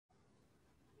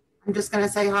I'm just going to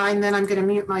say hi and then I'm going to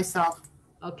mute myself.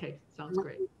 Okay, sounds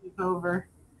great. Take over.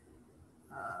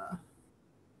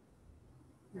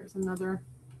 There's another.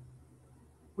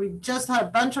 We just had a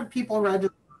bunch of people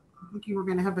register. I think you were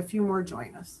going to have a few more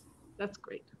join us. That's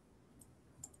great.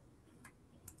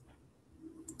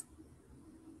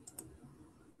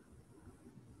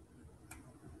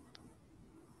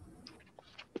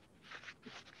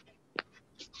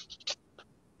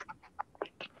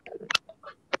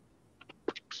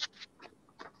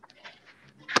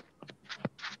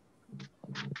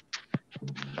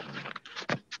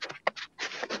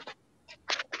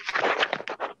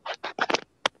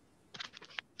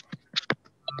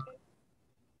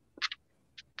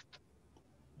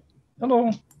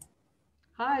 Hello.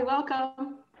 Hi,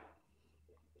 welcome.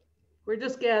 We're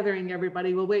just gathering,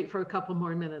 everybody. We'll wait for a couple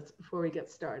more minutes before we get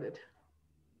started.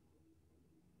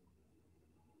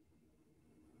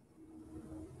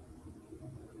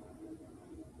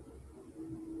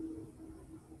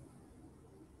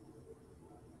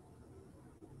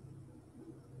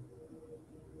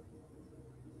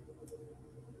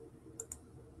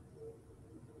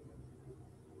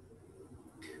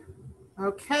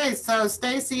 Okay, so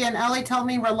Stacy and Ellie tell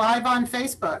me we're live on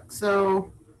Facebook.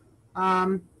 So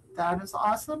that is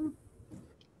awesome.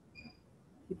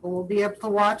 People will be able to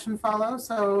watch and follow.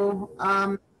 So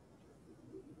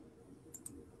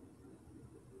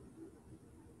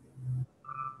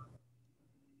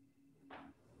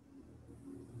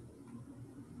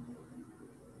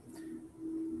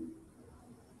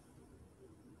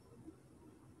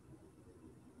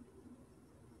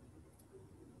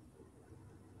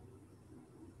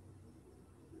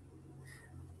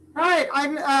all right,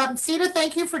 I'm Sita,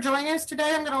 thank you for joining us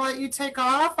today. I'm going to let you take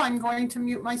off. I'm going to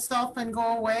mute myself and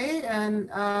go away. And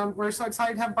we're so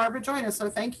excited to have Barbara join us. So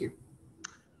thank you.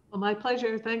 Well, my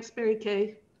pleasure. Thanks, Mary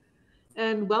Kay.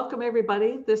 And welcome,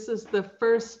 everybody. This is the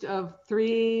first of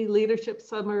 3 Leadership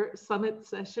Summit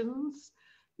sessions.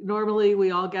 Normally,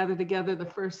 we all gather together the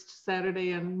first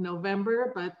Saturday in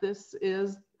November, but this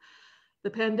is the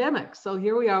pandemic. So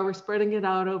here we are, we're spreading it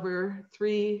out over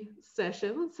 3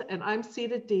 sessions. And I'm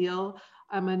Sita Deal.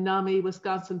 I'm a NAMI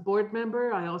Wisconsin board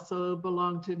member. I also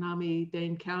belong to NAMI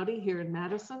Dane County here in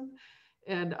Madison.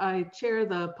 And I chair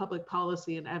the Public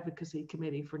Policy and Advocacy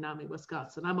Committee for NAMI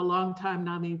Wisconsin. I'm a longtime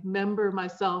NAMI member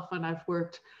myself, and I've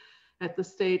worked at the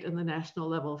state and the national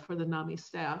level for the NAMI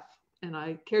staff. And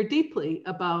I care deeply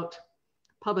about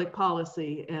public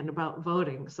policy and about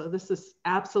voting. So this is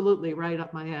absolutely right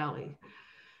up my alley.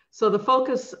 So the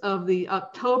focus of the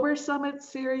October Summit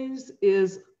series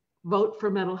is Vote for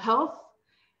Mental Health.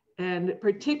 And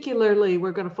particularly,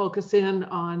 we're going to focus in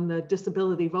on the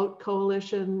Disability Vote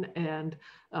Coalition and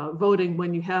voting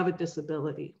when you have a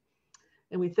disability.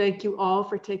 And we thank you all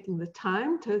for taking the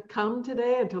time to come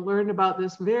today and to learn about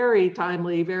this very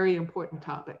timely, very important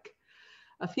topic.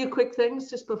 A few quick things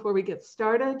just before we get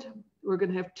started. We're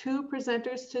going to have 2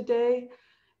 presenters today,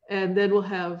 and then we'll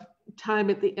have time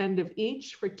at the end of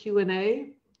each for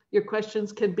Q&A. Your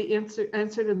questions can be answered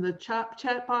in the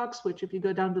chat box, which if you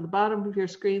go down to the bottom of your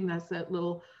screen, that's that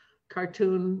little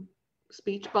cartoon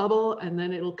speech bubble, and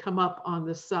then it'll come up on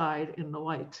the side in the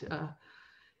white,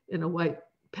 in a white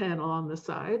panel on the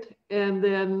side. And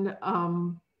then,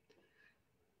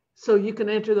 so you can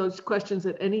enter those questions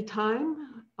at any time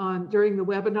during the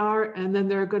webinar, and then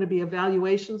there are going to be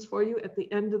evaluations for you at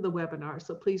the end of the webinar.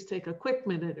 So please take a quick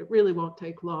minute. It really won't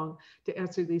take long to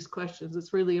answer these questions.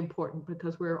 It's really important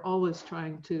because we're always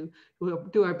trying to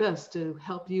do our best to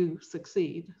help you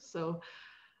succeed. So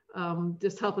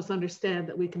just help us understand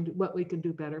that we can do what we can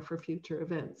do better for future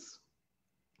events.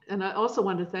 And I also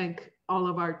want to thank all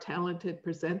of our talented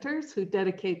presenters who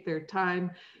dedicate their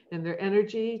time and their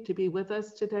energy to be with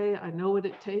us today. I know what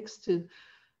it takes to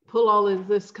pull all of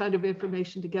this kind of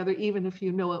information together, even if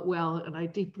you know it well, and I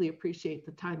deeply appreciate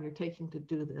the time you're taking to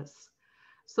do this.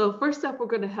 So first up, we're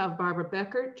going to have Barbara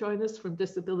Beckert join us from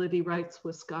Disability Rights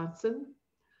Wisconsin.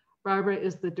 Barbara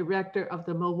is the director of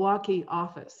the Milwaukee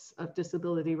office of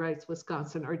Disability Rights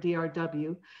Wisconsin, or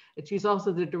DRW, and she's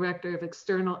also the director of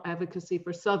external advocacy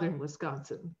for Southern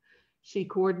Wisconsin. She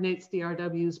coordinates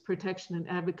DRW's Protection and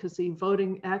Advocacy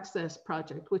Voting Access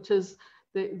Project, which is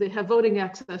they have voting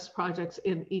access projects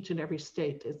in each and every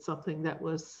state. It's something that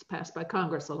was passed by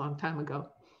Congress a long time ago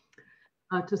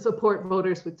to support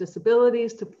voters with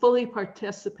disabilities to fully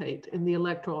participate in the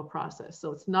electoral process.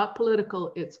 So it's not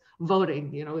political, it's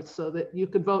voting, you know, it's so that you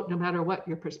can vote no matter what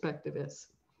your perspective is.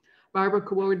 Barbara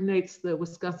coordinates the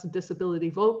Wisconsin Disability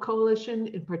Vote Coalition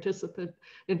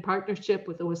in partnership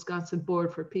with the Wisconsin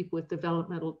Board for People with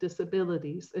Developmental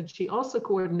Disabilities. And she also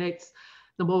coordinates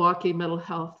the Milwaukee Mental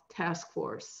Health Task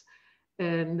Force.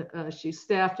 and she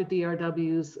staffed at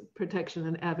DRW's Protection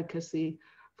and Advocacy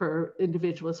for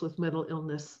Individuals with Mental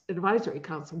Illness Advisory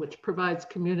Council, which provides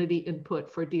community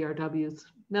input for DRW's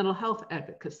mental health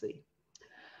advocacy.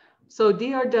 So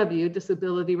DRW,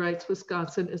 Disability Rights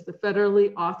Wisconsin, is the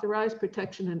federally authorized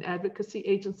protection and advocacy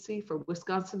agency for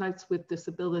Wisconsinites with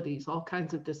disabilities, all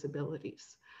kinds of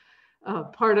disabilities.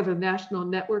 Part of a national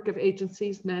network of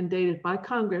agencies mandated by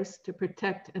Congress to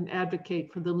protect and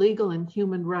advocate for the legal and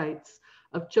human rights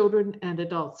of children and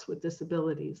adults with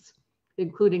disabilities,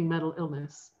 including mental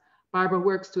illness. Barbara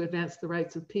works to advance the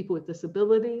rights of people with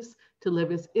disabilities to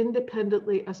live as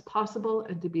independently as possible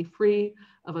and to be free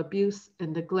of abuse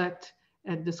and neglect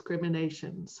and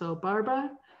discrimination. So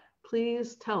Barbara,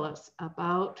 please tell us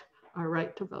about our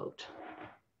right to vote.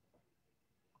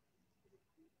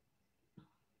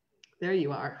 There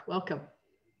you are. Welcome.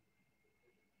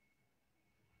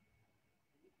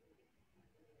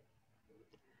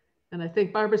 And I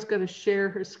think Barbara's going to share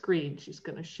her screen. She's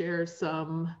going to share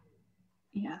some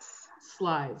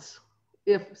slides,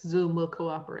 if Zoom will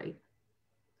cooperate.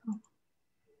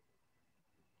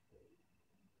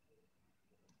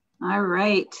 All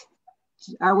right.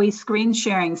 Are we screen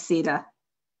sharing, Sita?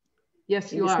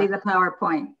 Yes, you are. See the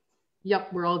PowerPoint?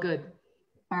 Yep, we're all good.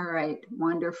 All right,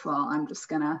 wonderful. I'm just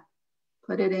gonna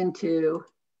put it into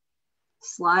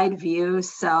slide view.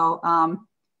 So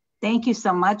thank you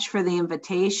so much for the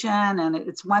invitation, and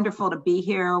it's wonderful to be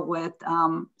here with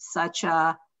such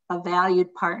a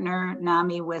valued partner.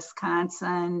 NAMI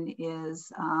Wisconsin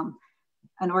is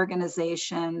an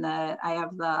organization that I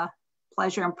have the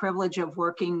pleasure and privilege of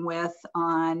working with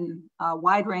on a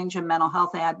wide range of mental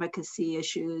health advocacy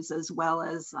issues, as well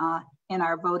as in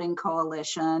our voting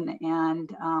coalition. And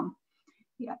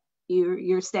yeah,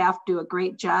 your staff do a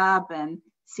great job, and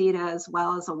Sita as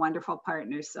well is a wonderful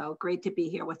partner. So great to be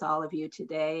here with all of you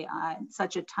today.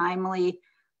 Such a timely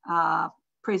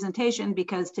presentation,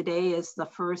 because today is the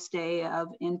first day of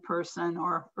in-person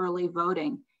or early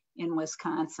voting in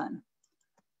Wisconsin.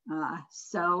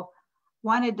 So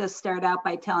wanted to start out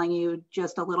by telling you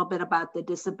just a little bit about the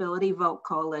Disability Vote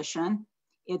Coalition.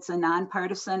 It's a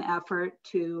nonpartisan effort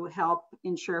to help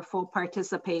ensure full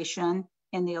participation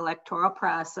in the electoral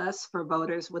process for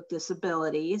voters with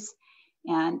disabilities.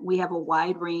 And we have a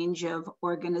wide range of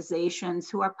organizations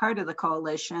who are part of the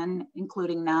coalition,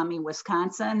 including NAMI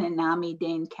Wisconsin and NAMI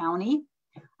Dane County.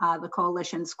 The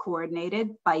coalition's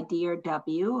coordinated by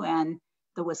DRW and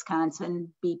the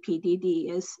Wisconsin BPDD,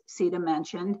 as Sita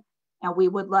mentioned. And we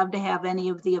would love to have any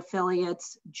of the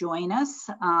affiliates join us.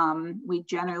 We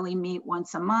generally meet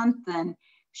once a month and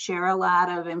share a lot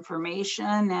of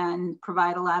information and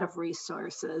provide a lot of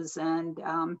resources. And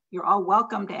you're all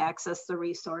welcome to access the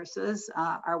resources.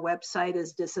 Our website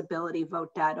is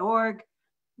disabilityvote.org.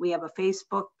 We have a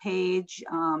Facebook page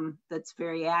that's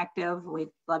very active. We'd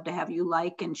love to have you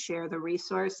like and share the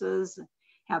resources,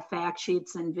 have fact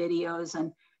sheets and videos,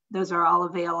 and those are all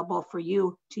available for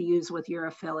you to use with your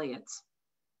affiliates.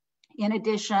 In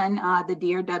addition, the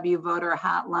DRW Voter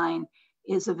Hotline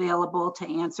is available to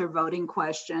answer voting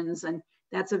questions, and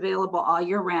that's available all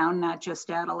year round, not just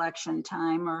at election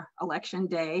time or election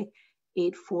day,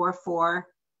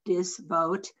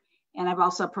 844-DIS-VOTE. And I've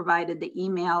also provided the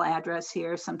email address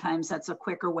here. Sometimes that's a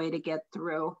quicker way to get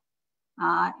through.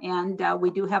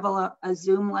 We do have a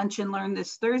Zoom Lunch and Learn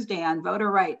this Thursday on voter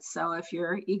rights. So if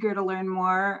you're eager to learn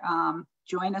more,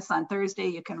 join us on Thursday.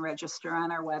 You can register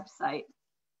on our website.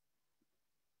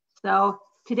 So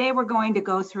today we're going to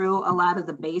go through a lot of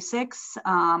the basics,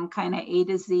 kind of A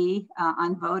to Z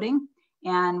on voting,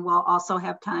 and we'll also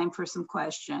have time for some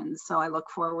questions. So I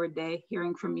look forward to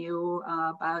hearing from you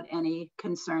about any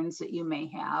concerns that you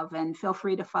may have, and feel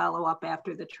free to follow up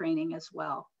after the training as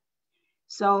well.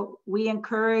 So we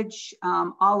encourage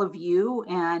all of you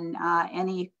and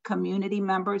any community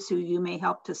members who you may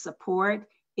help to support.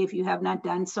 If you have not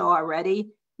done so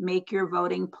already, make your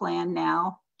voting plan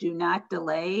now. Do not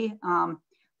delay.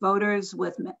 Voters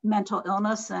with mental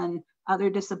illness and other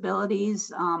disabilities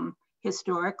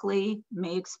historically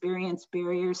may experience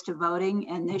barriers to voting.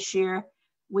 And this year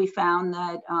we found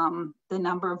that the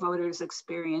number of voters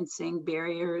experiencing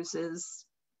barriers is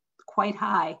quite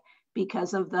high,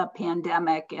 because of the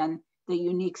pandemic and the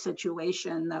unique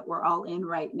situation that we're all in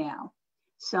right now.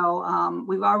 So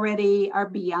we've already are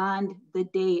beyond the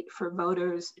date for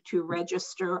voters to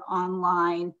register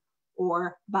online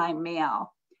or by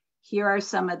mail. Here are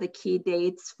some of the key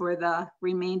dates for the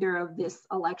remainder of this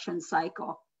election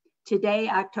cycle. Today,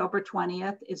 October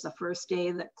 20th, is the first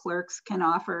day that clerks can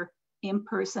offer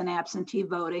in-person absentee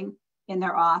voting in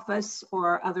their office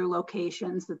or other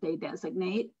locations that they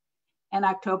designate. and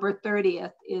October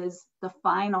 30th is the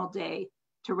final day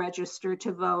to register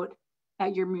to vote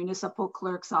at your municipal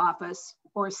clerk's office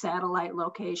or satellite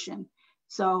location.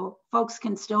 So folks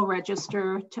can still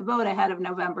register to vote ahead of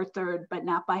November 3rd, but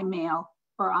not by mail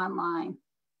or online.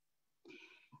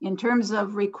 In terms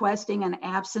of requesting an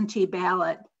absentee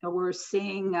ballot, we're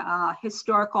seeing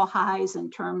historical highs in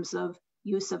terms of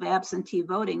use of absentee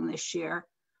voting this year.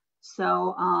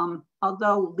 So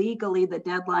although legally the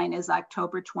deadline is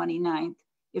October 29th,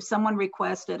 if someone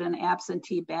requested an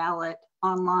absentee ballot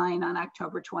online on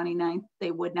October 29th,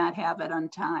 they would not have it on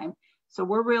time. So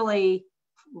we're really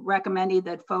recommending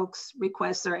that folks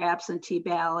request their absentee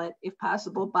ballot, if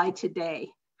possible, by today,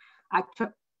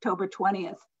 October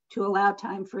 20th, to allow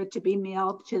time for it to be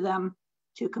mailed to them,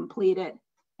 to complete it,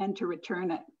 and to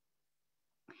return it.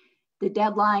 The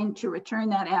deadline to return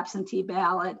that absentee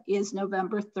ballot is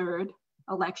November 3rd,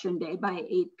 Election Day, by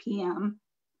 8 p.m.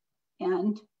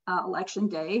 And Election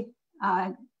Day,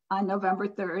 on November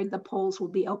 3rd, the polls will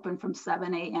be open from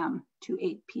 7 a.m. to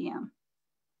 8 p.m.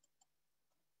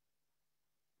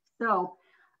 So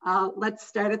let's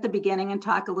start at the beginning and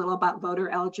talk a little about voter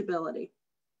eligibility.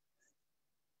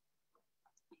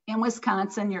 In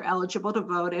Wisconsin, you're eligible to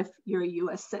vote if you're a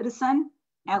U.S. citizen,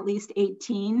 at least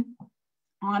 18,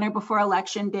 on or before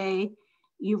Election Day.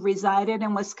 You've resided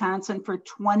in Wisconsin for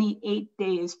 28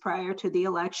 days prior to the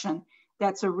election.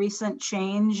 That's a recent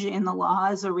change in the law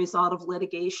as a result of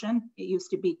litigation. It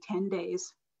used to be 10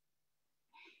 days.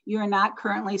 You are not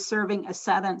currently serving a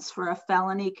sentence for a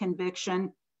felony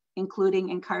conviction, including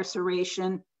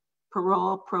incarceration,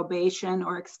 parole, probation,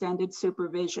 or extended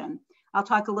supervision. I'll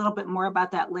talk a little bit more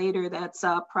about that later. That's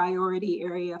a priority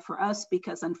area for us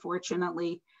because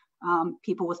unfortunately,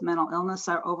 people with mental illness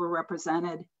are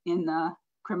overrepresented in the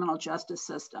criminal justice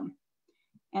system.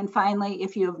 And finally,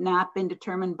 if you have not been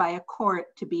determined by a court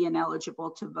to be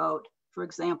ineligible to vote, for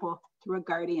example, through a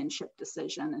guardianship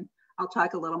decision, and I'll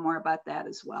talk a little more about that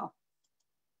as well.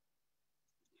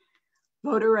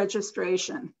 Voter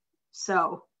registration.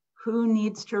 So who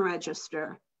needs to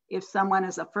register? If someone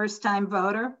is a first-time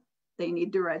voter, they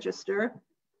need to register.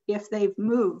 If they've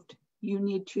moved, you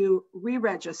need to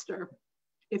re-register.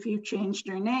 If you've changed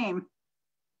your name,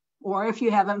 or if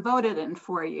you haven't voted in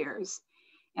 4 years.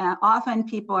 And often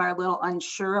people are a little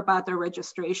unsure about their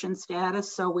registration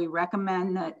status, so we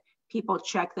recommend that people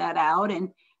check that out. And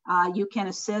you can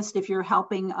assist if you're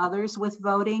helping others with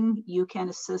voting. You can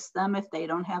assist them if they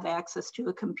don't have access to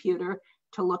a computer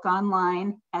to look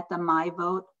online at the My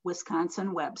Vote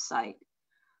Wisconsin website.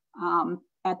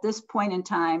 At this point in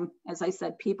time, as I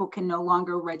said, people can no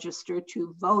longer register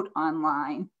to vote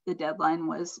online. The deadline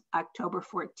was October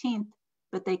 14th,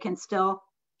 but they can still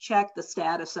check the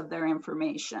status of their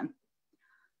information.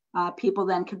 People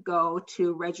then could go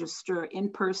to register in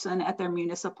person at their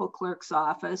municipal clerk's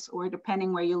office, or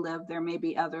depending where you live, there may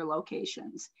be other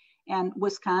locations. And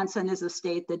Wisconsin is a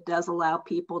state that does allow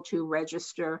people to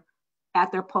register at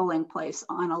their polling place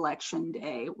on Election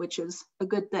Day, which is a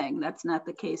good thing. That's not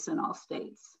the case in all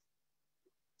states.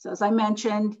 So as I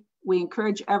mentioned, we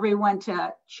encourage everyone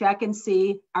to check and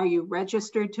see, are you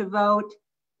registered to vote?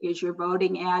 Is your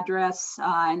voting address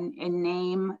and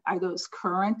name, are those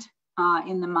current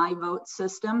in the My Vote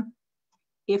system?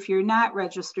 If you're not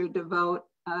registered to vote,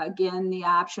 again, the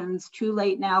options, too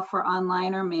late now for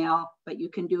online or mail, but you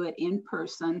can do it in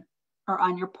person or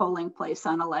on your polling place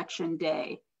on Election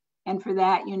Day. And for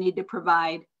that, you need to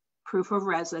provide proof of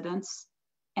residence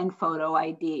and photo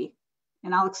ID.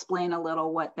 And I'll explain a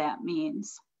little what that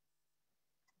means.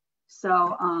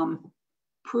 So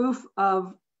proof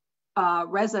of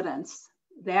residence,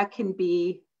 that can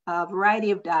be a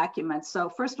variety of documents. So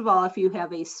first of all, if you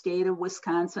have a state of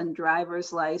Wisconsin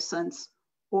driver's license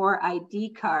or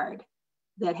ID card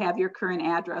that have your current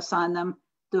address on them,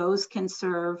 those can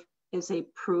serve as a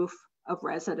proof of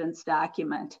residence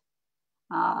document.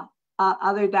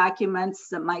 Other documents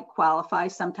that might qualify,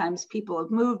 sometimes people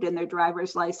have moved and their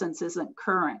driver's license isn't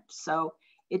current. So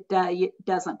it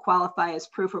doesn't qualify as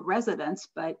proof of residence,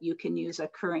 but you can use a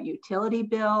current utility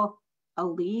bill, a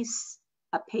lease,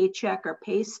 a paycheck or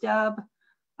pay stub,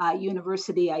 a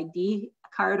university ID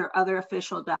card or other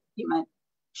official document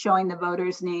showing the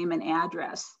voter's name and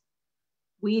address.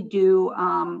 We do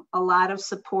a lot of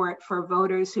support for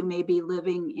voters who may be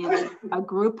living in a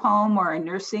group home or a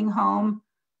nursing home.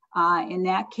 In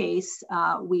that case,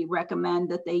 we recommend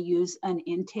that they use an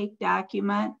intake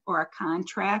document or a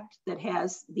contract that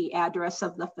has the address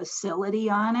of the facility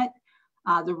on it.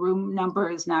 The room number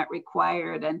is not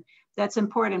required. And that's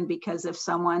important because if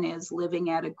someone is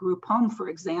living at a group home, for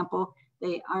example,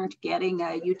 they aren't getting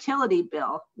a utility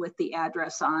bill with the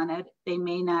address on it. They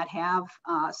may not have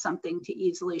something to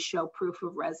easily show proof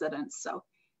of residence. So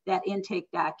that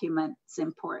intake document is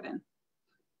important.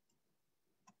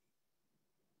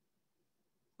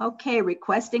 Okay,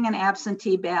 requesting an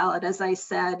absentee ballot. As I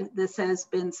said, this has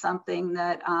been something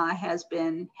that has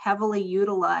been heavily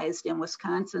utilized in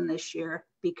Wisconsin this year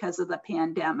because of the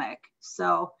pandemic.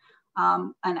 So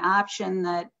an option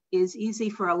that is easy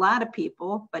for a lot of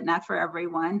people, but not for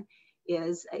everyone,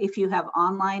 is if you have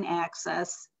online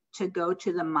access to go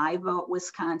to the My Vote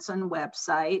Wisconsin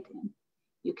website.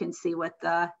 You can see what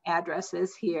the address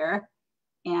is here,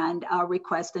 and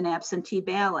request an absentee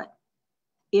ballot.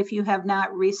 If you have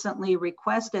not recently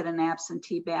requested an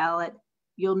absentee ballot,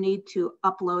 you'll need to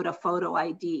upload a photo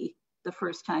ID the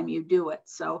first time you do it.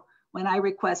 So when I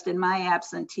requested my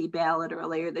absentee ballot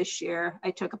earlier this year,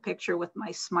 I took a picture with my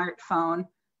smartphone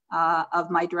of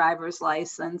my driver's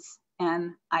license,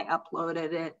 and I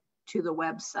uploaded it to the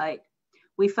website.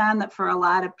 We found that for a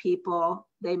lot of people,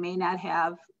 they may not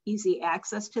have easy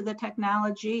access to the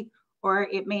technology, or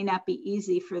it may not be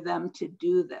easy for them to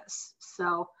do this.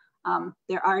 So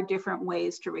there are different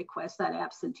ways to request that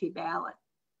absentee ballot.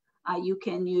 You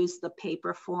can use the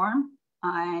paper form,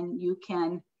 and you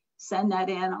can send that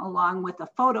in along with a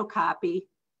photocopy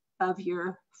of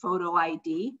your photo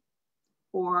ID,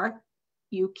 or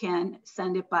you can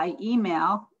send it by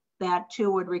email. That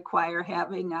too would require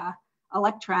having an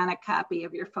electronic copy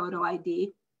of your photo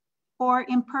ID, or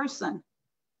in person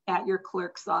at your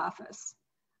clerk's office.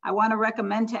 I want to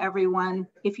recommend to everyone,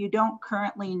 if you don't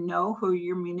currently know who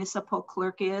your municipal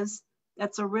clerk is,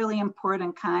 that's a really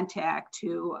important contact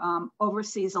who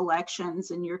oversees elections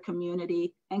in your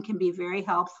community and can be very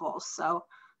helpful. So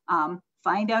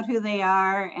find out who they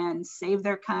are and save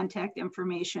their contact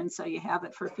information so you have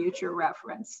it for future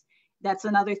reference. That's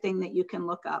another thing that you can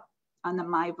look up on the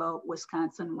My Vote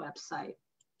Wisconsin website.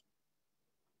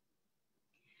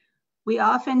 We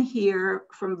often hear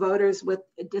from voters with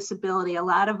a disability. A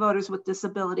lot of voters with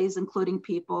disabilities, including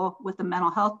people with a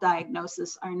mental health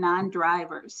diagnosis, are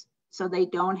non-drivers. So they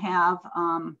don't have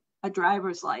a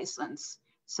driver's license.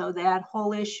 So that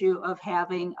whole issue of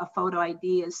having a photo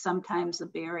ID is sometimes a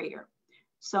barrier.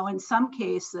 So in some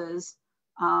cases,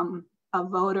 a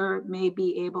voter may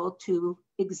be able to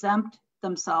exempt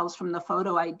themselves from the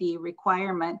photo ID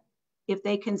requirement if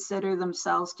they consider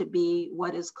themselves to be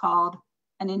what is called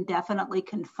an indefinitely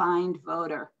confined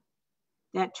voter.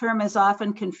 That term is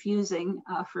often confusing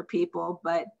for people,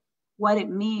 but what it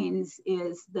means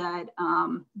is that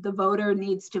the voter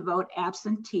needs to vote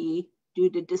absentee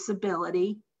due to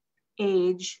disability,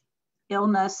 age,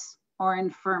 illness, or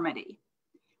infirmity.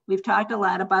 We've talked a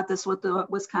lot about this with the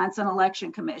Wisconsin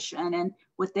Election Commission, and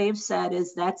what they've said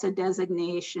is that's a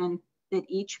designation that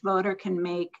each voter can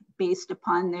make based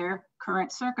upon their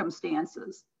current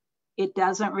circumstances. It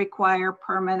doesn't require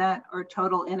permanent or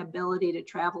total inability to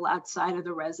travel outside of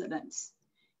the residence.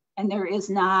 And there is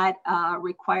not a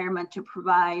requirement to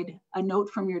provide a note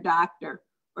from your doctor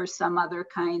or some other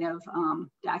kind of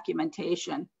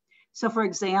documentation. So for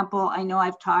example, I know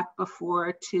I've talked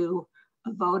before to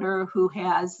a voter who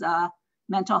has a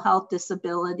mental health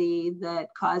disability that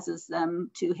causes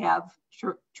them to have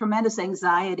tremendous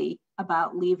anxiety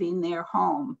about leaving their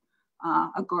home,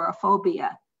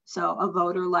 agoraphobia. So a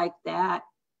voter like that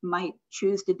might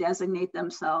choose to designate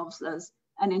themselves as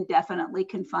an indefinitely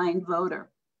confined voter.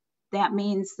 That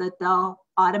means that they'll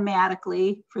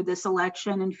automatically, for this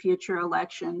election and future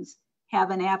elections,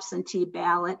 have an absentee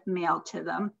ballot mailed to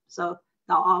them. So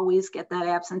they'll always get that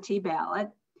absentee ballot.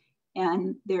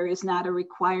 And there is not a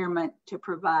requirement to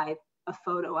provide a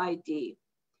photo ID.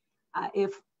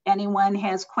 If anyone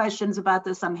has questions about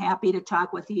this, I'm happy to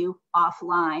talk with you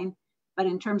offline. But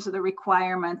in terms of the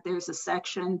requirement, there's a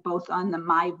section both on the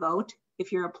My Vote,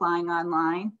 if you're applying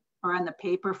online, or on the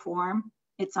paper form.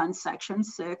 It's on section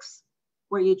 6,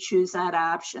 where you choose that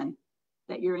option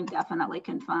that you're indefinitely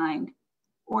confined.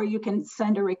 Or you can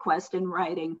send a request in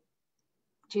writing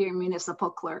to your municipal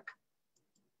clerk.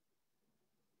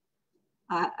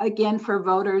 Again, for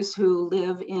voters who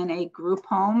live in a group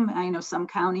home, I know some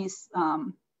counties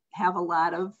have a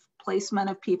lot of placement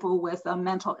of people with a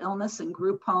mental illness in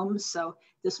group homes. So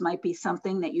this might be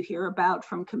something that you hear about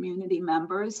from community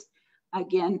members.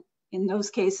 Again, in those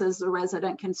cases, the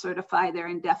resident can certify they're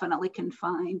indefinitely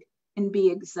confined and be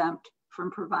exempt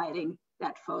from providing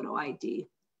that photo ID.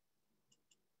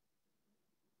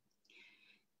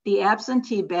 The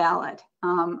absentee ballot,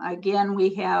 again,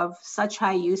 we have such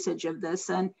high usage of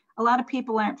this and a lot of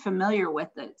people aren't familiar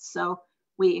with it. So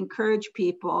we encourage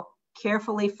people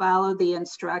carefully follow the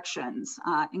instructions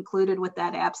included with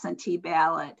that absentee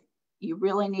ballot You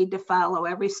really need to follow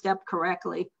every step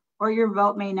correctly, or your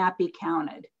vote may not be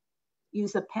counted.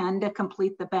 Use a pen to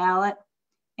complete the ballot.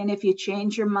 And if you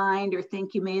change your mind or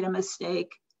think you made a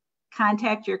mistake,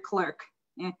 contact your clerk.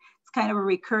 It's kind of a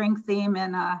recurring theme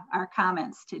in our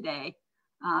comments today.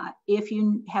 If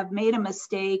you have made a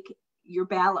mistake, your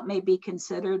ballot may be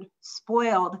considered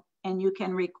spoiled and you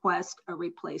can request a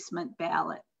replacement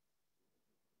ballot.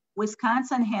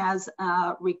 Wisconsin has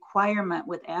a requirement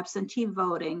with absentee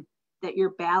voting that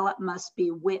your ballot must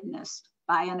be witnessed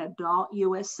by an adult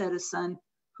US citizen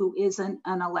who isn't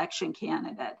an election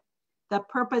candidate. The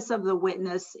purpose of the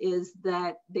witness is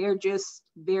that they're just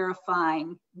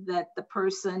verifying that the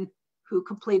person who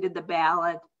completed the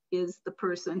ballot is the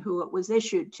person who it was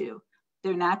issued to.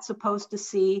 They're not supposed to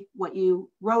see what you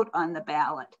wrote on the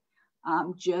ballot,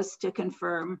 just to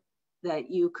confirm that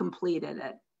you completed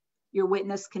it. Your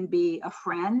witness can be a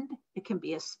friend, it can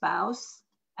be a spouse,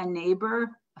 a neighbor,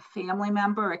 a family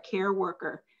member, a care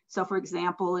worker. So for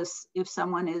example, if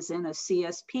someone is in a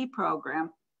CSP program,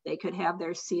 they could have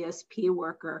their CSP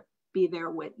worker be their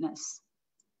witness.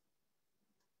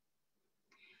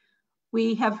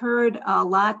 We have heard a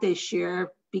lot this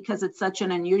year because it's such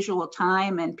an unusual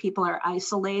time and people are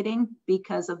isolating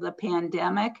because of the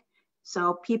pandemic.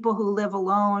 So people who live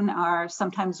alone are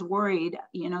sometimes worried,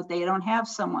 they don't have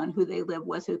someone who they live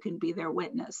with who can be their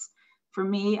witness. For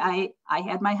me, I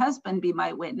had my husband be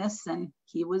my witness and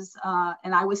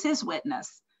I was his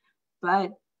witness.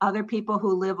 But other people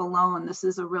who live alone, this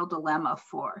is a real dilemma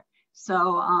for.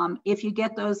 So if you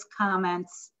get those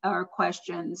comments or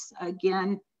questions,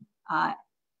 again,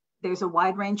 there's a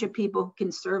wide range of people who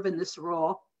can serve in this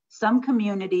role. Some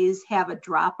communities have a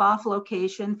drop-off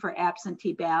location for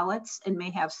absentee ballots and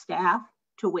may have staff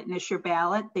to witness your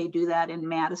ballot. They do that in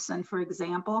Madison, for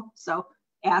example. So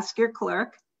ask your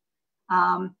clerk.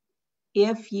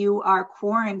 If you are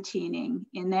quarantining,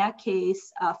 in that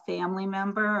case, a family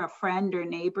member, a friend or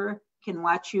neighbor can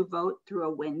watch you vote through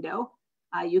a window.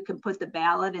 You can put the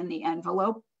ballot in the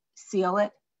envelope, seal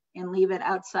it, and leave it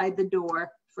outside the door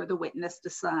for the witness to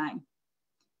sign.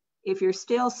 If you're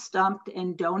still stumped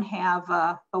and don't have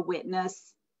a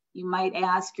witness, you might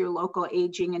ask your local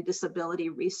Aging and Disability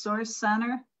Resource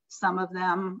Center. Some of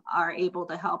them are able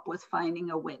to help with finding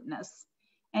a witness.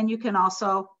 And you can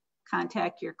also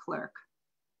contact your clerk.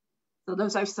 So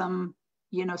those are some,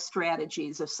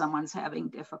 strategies if someone's having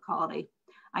difficulty.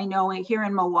 I know here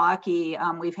in Milwaukee,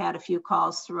 we've had a few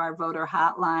calls through our voter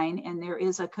hotline, and there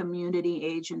is a community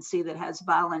agency that has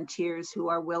volunteers who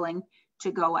are willing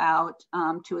to go out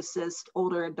to assist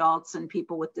older adults and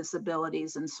people with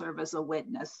disabilities and serve as a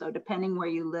witness. So depending where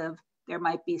you live, there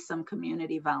might be some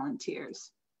community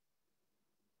volunteers.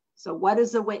 So what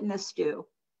does a witness do?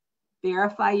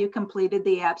 Verify you completed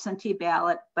the absentee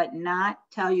ballot, but not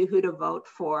tell you who to vote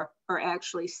for or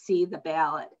actually see the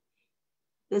ballot.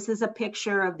 This is a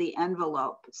picture of the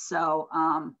envelope. So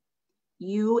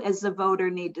you as the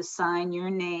voter need to sign your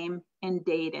name and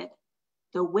date it.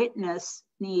 The witness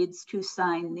needs to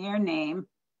sign their name,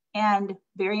 and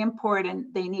very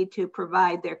important, they need to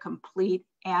provide their complete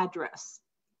address.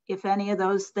 If any of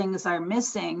those things are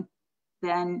missing,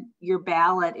 then your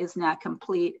ballot is not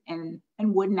complete and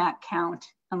would not count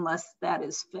unless that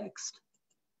is fixed.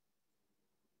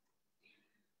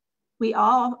 We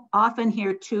all often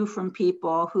hear too from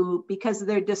people who, because of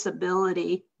their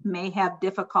disability, may have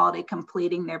difficulty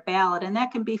completing their ballot. And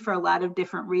that can be for a lot of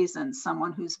different reasons.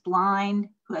 Someone who's blind,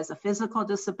 who has a physical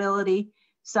disability,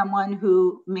 someone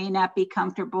who may not be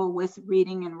comfortable with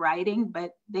reading and writing,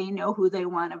 but they know who they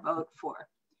want to vote for.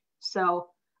 So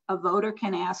a voter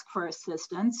can ask for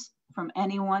assistance from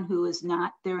anyone who is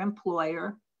not their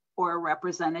employer or a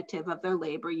representative of their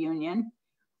labor union.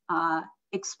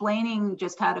 Explaining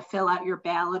just how to fill out your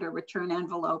ballot or return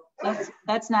envelope,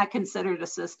 that's not considered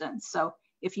assistance. So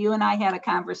if you and I had a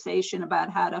conversation about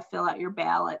how to fill out your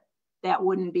ballot, that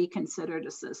wouldn't be considered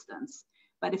assistance.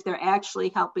 But if they're actually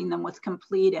helping them with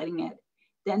completing it,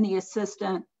 then the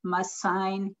assistant must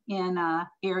sign in an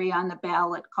area on the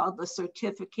ballot called the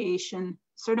certification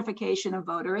of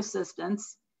voter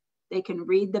assistance. They can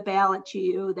read the ballot to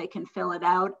you, they can fill it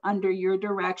out under your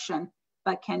direction,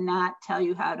 but cannot tell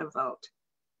you how to vote.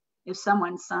 If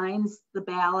someone signs the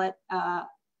ballot,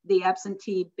 the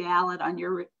absentee ballot on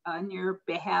your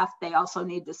behalf, they also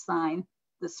need to sign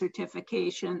the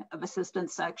certification of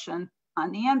assistance section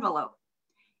on the envelope.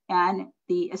 And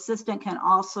the assistant can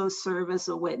also serve as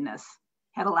a witness.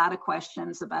 Had a lot of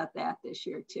questions about that this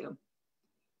year too.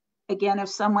 Again, if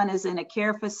someone is in a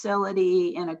care facility,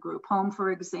 in a group home, for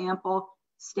example,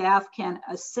 staff can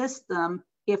assist them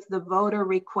if the voter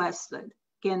requested.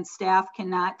 Again, staff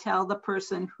cannot tell the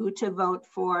person who to vote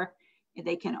for,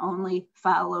 They can only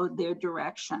follow their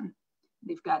direction.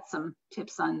 We've got some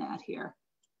tips on that here.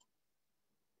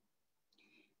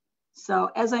 So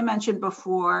as I mentioned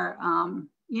before,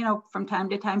 you know, from time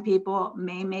to time, people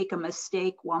may make a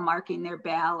mistake while marking their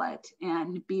ballot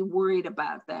and be worried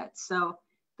about that. So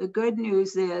the good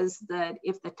news is that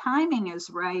if the timing is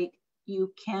right,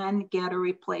 you can get a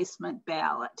replacement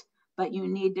ballot, but you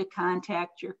need to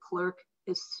contact your clerk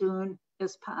as soon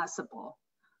as possible,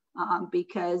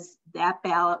 because that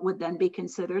ballot would then be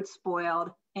considered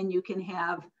spoiled and you can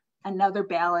have another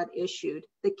ballot issued.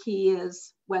 The key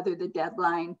is whether the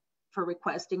deadline for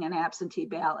requesting an absentee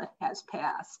ballot has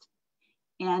passed.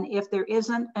 And if there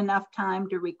isn't enough time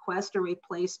to request a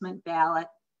replacement ballot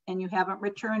and you haven't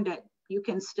returned it, you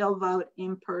can still vote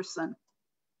in person,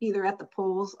 either at the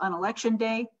polls on election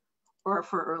day or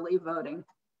for early voting.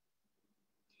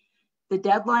 The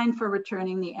deadline for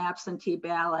returning the absentee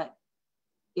ballot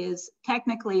is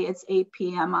technically it's 8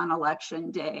 p.m. on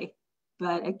election day.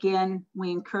 But again,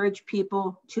 we encourage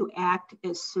people to act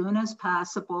as soon as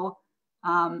possible.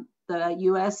 The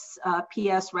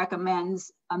USPS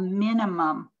recommends a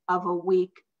minimum of a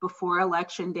week before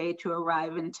election day to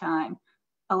arrive in time.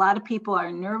 A lot of people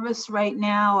are nervous right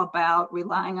now about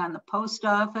relying on the post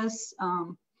office.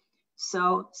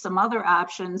 So some other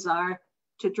options are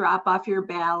to drop off your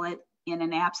ballot in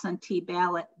an absentee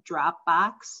ballot drop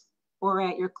box or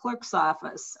at your clerk's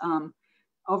office.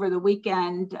 Over the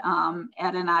weekend,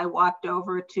 Ed and I walked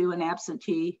over to an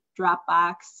absentee drop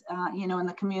box, you know, in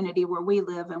the community where we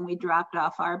live, and we dropped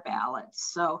off our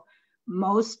ballots. So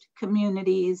most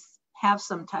communities have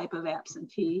some type of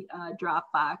absentee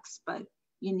drop box, but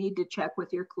you need to check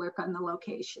with your clerk on the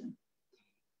location.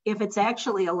 If it's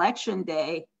actually election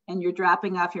day and you're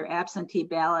dropping off your absentee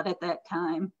ballot at that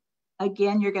time,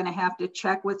 again, you're going to have to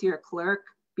check with your clerk,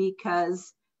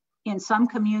 because in some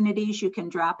communities, you can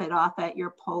drop it off at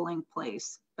your polling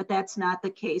place, but that's not the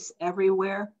case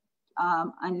everywhere.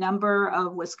 A number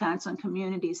of Wisconsin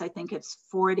communities, I think it's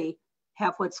 40,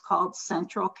 have what's called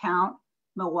central count.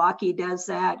 Milwaukee does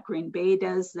that, Green Bay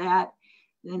does that.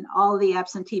 Then all the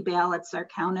absentee ballots are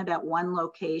counted at one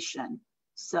location.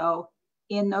 So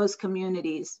in those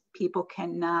communities, people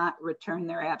cannot return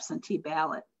their absentee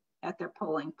ballot at their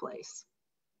polling place.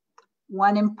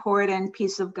 One important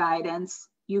piece of guidance: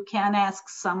 you can ask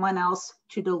someone else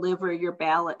to deliver your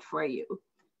ballot for you.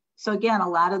 So again, a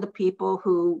lot of the people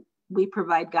who we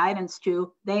provide guidance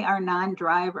to, they are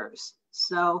non-drivers.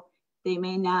 So they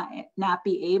may not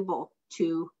be able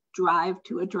to drive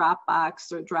to a drop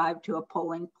box or drive to a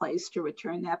polling place to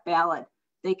return that ballot.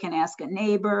 They can ask a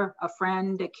neighbor, a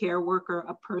friend, a care worker,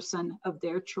 a person of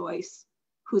their choice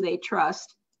who they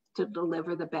trust to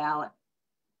deliver the ballot.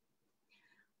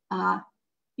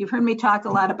 You've heard me talk a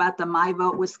lot about the My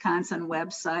Vote Wisconsin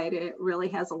website. It really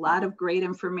has a lot of great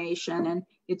information, and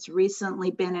it's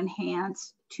recently been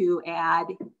enhanced to add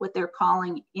what they're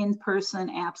calling in-person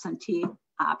absentee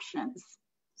options.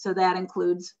 So that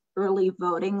includes early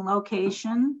voting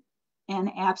location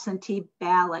and absentee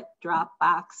ballot drop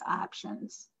box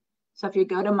options. So if you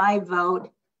go to My Vote,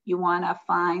 you want to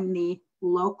find the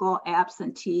local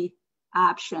absentee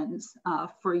options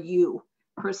for you,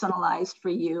 personalized for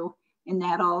you. And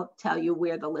that'll tell you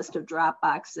where the list of drop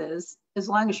boxes is, as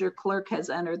long as your clerk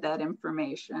has entered that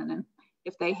information. And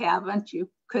if they haven't, you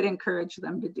could encourage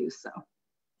them to do so.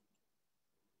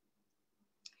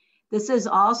 This is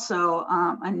also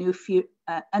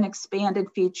an expanded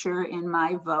feature in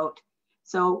My Vote.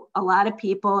 So a lot of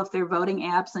people, if they're voting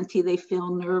absentee, they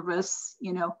feel nervous.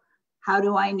 You know, how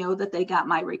do I know that they got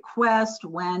my request?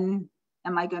 When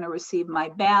am I going to receive my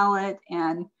ballot?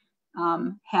 And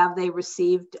have they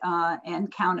received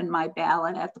and counted my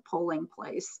ballot at the polling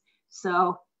place?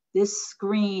 So this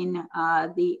screen,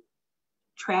 the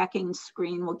tracking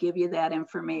screen, will give you that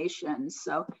information.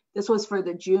 So this was for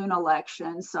the June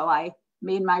election. So I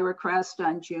made my request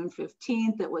on June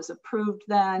 15th. It was approved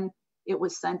then. It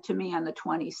was sent to me on the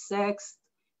 26th.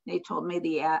 They told me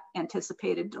the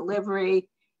anticipated delivery.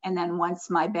 And then once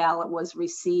my ballot was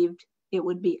received, it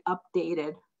would be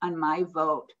updated on My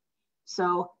Vote.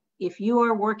 So if you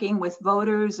are working with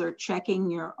voters or checking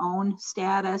your own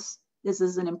status, this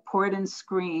is an important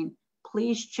screen.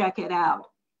 Please check it out.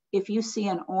 If you see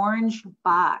an orange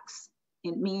box,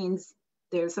 it means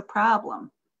there's a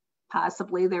problem.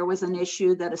 Possibly there was an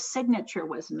issue that a signature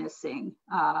was missing,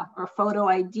 or photo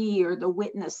ID or the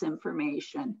witness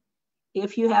information.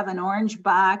 If you have an orange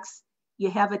box, you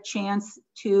have a chance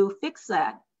to fix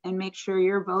that and make sure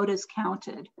your vote is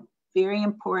counted. Very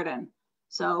important.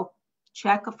 So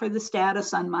check for the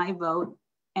status on My Vote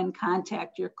and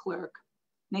contact your clerk.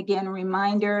 And again, a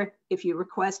reminder, if you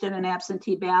requested an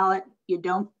absentee ballot, you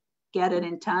don't get it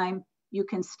in time, you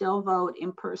can still vote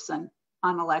in person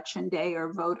on election day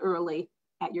or vote early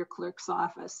at your clerk's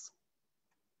office.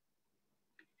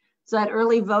 So that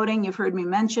early voting, you've heard me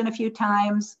mention a few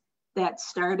times, that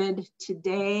started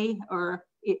today, or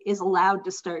it is allowed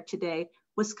to start today.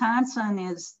 Wisconsin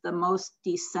is the most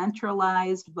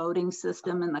decentralized voting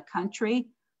system in the country.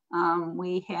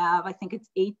 We have, I think it's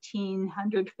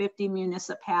 1,850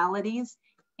 municipalities,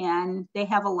 and they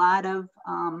have a lot of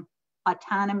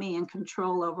autonomy and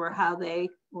control over how they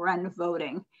run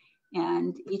voting.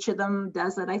 And each of them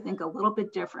does it, I think, a little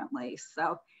bit differently.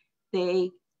 So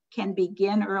they can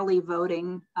begin early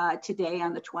voting today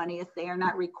on the 20th. They are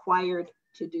not required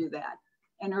to do that.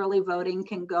 And early voting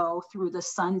can go through the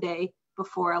Sunday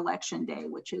before Election Day,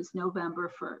 which is November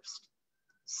 1st.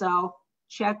 So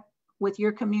check with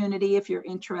your community if you're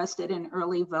interested in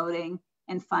early voting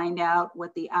and find out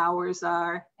what the hours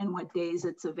are and what days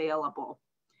it's available.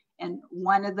 And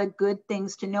one of the good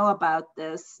things to know about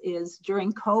this is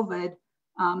during COVID,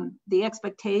 the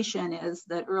expectation is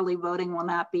that early voting will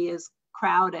not be as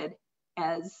crowded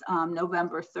as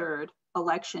November 3rd,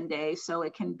 Election Day, so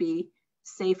it can be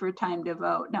safer time to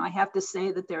vote. Now, I have to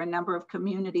say that there are a number of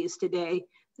communities today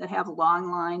that have long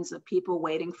lines of people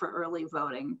waiting for early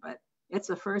voting, but it's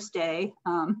the first day.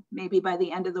 Maybe by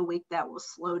the end of the week that will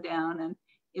slow down and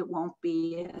it won't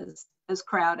be as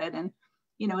crowded. And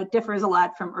you know, it differs a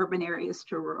lot from urban areas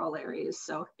to rural areas,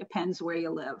 so it depends where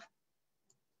you live.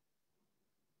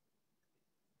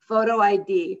 Photo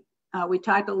ID. We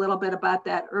talked a little bit about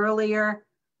that earlier.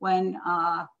 When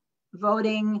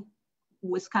voting,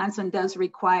 Wisconsin does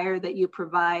require that you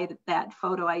provide that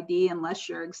photo ID unless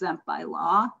you're exempt by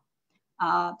law.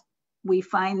 We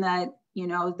find that, you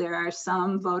know, there are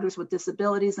some voters with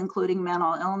disabilities, including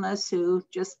mental illness, who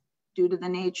just due to the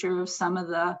nature of some of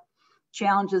the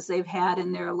challenges they've had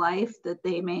in their life, that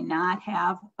they may not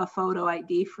have a photo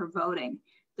ID for voting.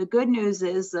 The good news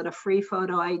is that a free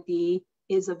photo ID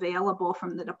is available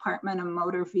from the Department of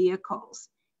Motor Vehicles.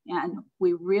 And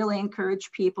we really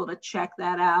encourage people to check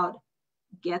that out,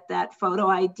 get that photo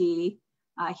ID.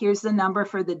 Here's the number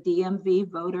for the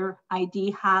DMV voter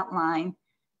ID hotline.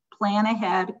 Plan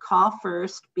ahead, call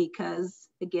first, because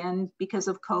again, because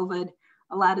of COVID,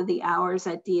 a lot of the hours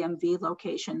at DMV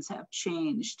locations have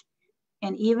changed.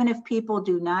 And even if people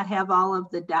do not have all of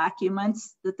the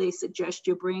documents that they suggest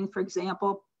you bring, for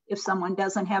example, if someone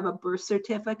doesn't have a birth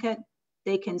certificate,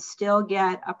 they can still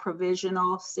get a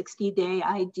provisional 60-day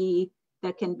ID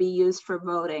that can be used for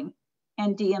voting.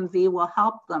 And DMV will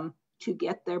help them to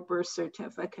get their birth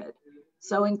certificate.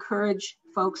 So encourage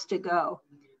folks to go.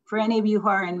 For any of you who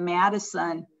are in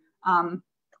Madison,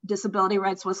 Disability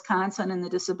Rights Wisconsin and the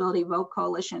Disability Vote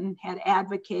Coalition had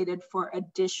advocated for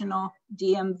additional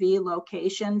DMV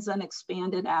locations and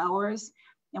expanded hours.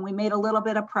 And we made a little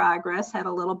bit of progress, had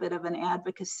a little bit of an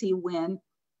advocacy win.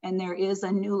 And there is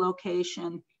a new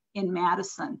location in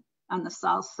Madison on the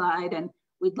south side. And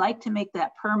we'd like to make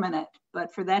that permanent,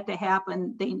 but for that to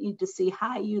happen, they need to see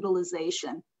high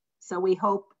utilization. So we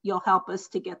hope you'll help us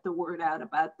to get the word out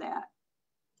about that.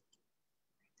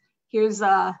 Here's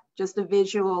just a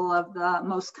visual of the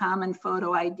most common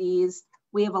photo IDs.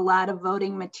 We have a lot of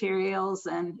voting materials,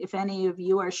 and if any of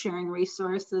you are sharing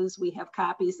resources, we have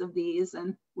copies of these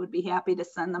and would be happy to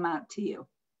send them out to you.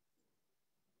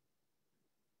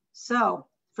 So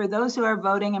for those who are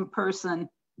voting in person,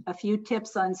 a few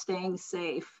tips on staying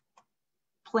safe.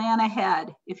 Plan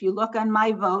ahead. If you look on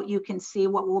My Vote, you can see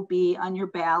what will be on your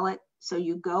ballot. So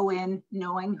you go in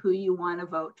knowing who you want to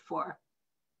vote for.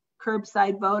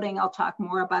 Curbside voting, I'll talk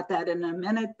more about that in a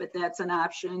minute, but that's an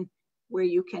option where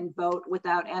you can vote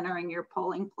without entering your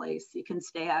polling place. You can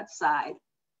stay outside.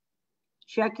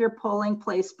 Check your polling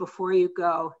place before you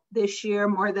go. This year,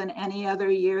 more than any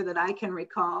other year that I can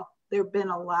recall, there have been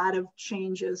a lot of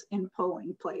changes in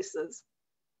polling places.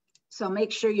 So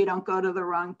make sure you don't go to the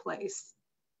wrong place.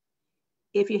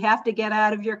 If you have to get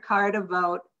out of your car to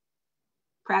vote,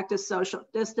 practice social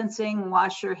distancing,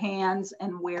 wash your hands,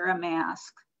 and wear a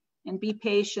mask. And be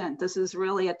patient. This is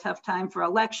really a tough time for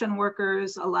election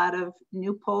workers, a lot of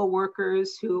new poll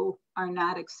workers who are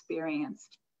not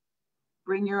experienced.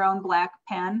 Bring your own black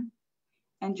pen.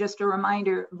 And just a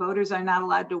reminder, voters are not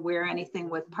allowed to wear anything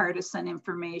with partisan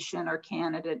information or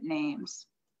candidate names.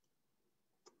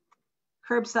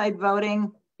 Curbside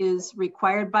voting is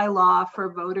required by law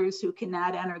for voters who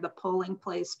cannot enter the polling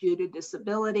place due to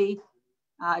disability.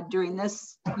 During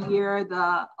this year,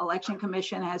 the Election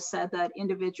Commission has said that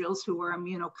individuals who are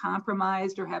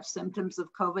immunocompromised or have symptoms of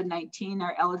COVID-19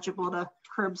 are eligible to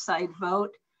curbside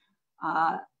vote.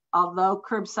 although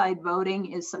curbside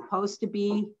voting is supposed to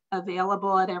be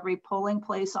available at every polling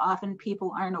place, often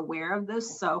people aren't aware of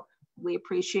this. So we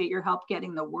appreciate your help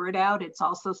getting the word out. It's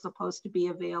also supposed to be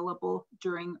available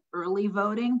during early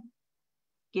voting.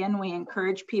 Again, we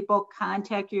encourage people,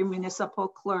 contact your municipal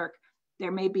clerk.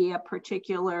 There may be a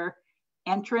particular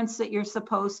entrance that you're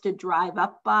supposed to drive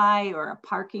up by or a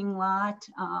parking lot.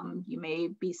 You may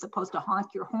be supposed to honk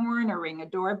your horn or ring a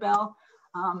doorbell,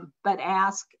 but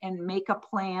ask and make a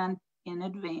plan in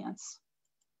advance.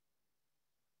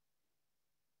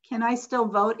 Can I still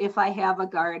vote if I have a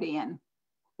guardian?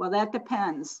 Well, that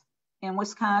depends. In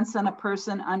Wisconsin, a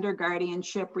person under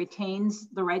guardianship retains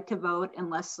the right to vote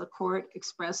unless the court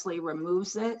expressly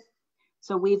removes it.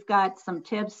 So we've got some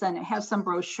tips and have some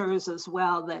brochures as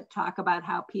well that talk about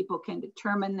how people can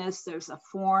determine this. There's a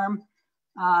form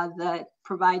that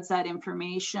provides that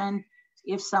information.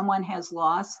 If someone has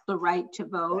lost the right to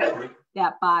vote,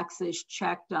 that box is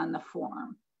checked on the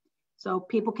form. So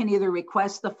people can either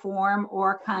request the form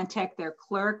or contact their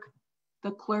clerk. The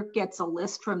clerk gets a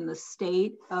list from the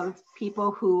state of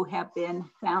people who have been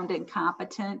found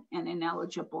incompetent and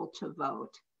ineligible to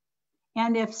vote.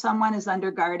 And if someone is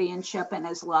under guardianship and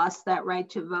has lost that right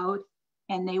to vote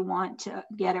and they want to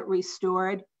get it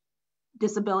restored,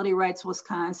 Disability Rights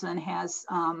Wisconsin has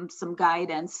some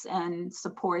guidance and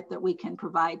support that we can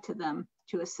provide to them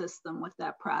to assist them with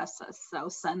that process. So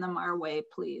send them our way,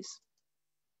 please.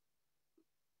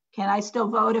 Can I still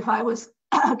vote if I was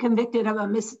convicted of a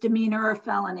misdemeanor or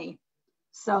felony?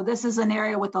 So this is an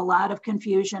area with a lot of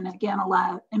confusion. Again,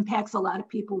 impacts a lot of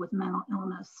people with mental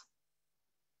illness.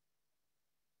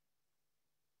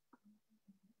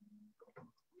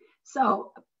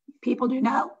 So people do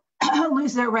not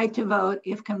lose their right to vote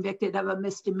if convicted of a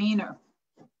misdemeanor.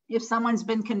 If someone's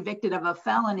been convicted of a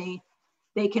felony,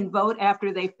 they can vote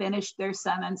after they finish their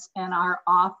sentence and are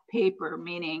off paper,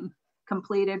 meaning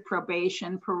completed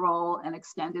probation, parole, and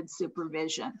extended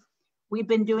supervision. We've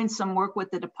been doing some work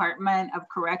with the Department of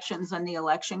Corrections and the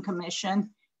Election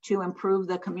Commission to improve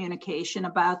the communication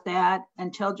about that.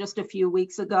 Until just a few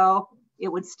weeks ago,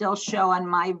 it would still show on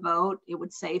my vote, it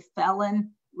would say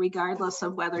felon, regardless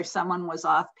of whether someone was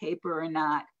off paper or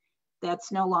not.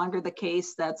 That's no longer the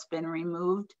case. That's been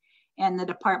removed. And the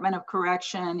Department of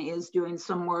Correction is doing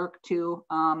some work to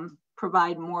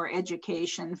provide more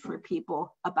education for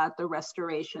people about the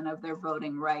restoration of their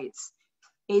voting rights.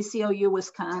 ACLU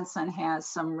Wisconsin has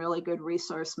some really good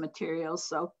resource materials.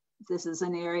 So if this is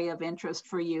an area of interest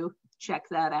for you, check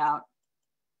that out.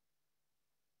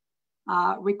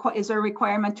 Is there a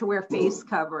requirement to wear face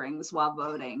coverings while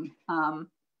voting?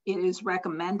 It is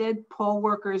recommended. Poll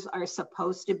workers are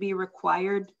supposed to be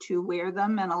required to wear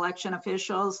them, and election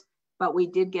officials, but we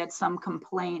did get some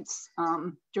complaints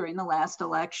during the last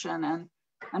election, and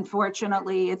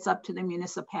unfortunately, it's up to the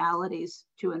municipalities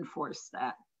to enforce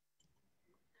that.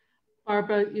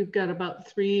 Barbara, you've got about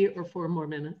 3 or 4 more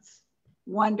minutes.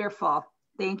 Wonderful.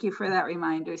 Thank you for that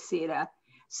reminder, Sita.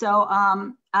 So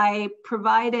I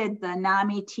provided the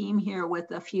NAMI team here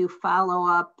with a few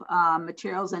follow-up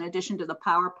materials in addition to the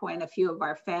PowerPoint, a few of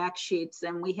our fact sheets,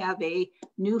 and we have a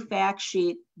new fact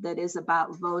sheet that is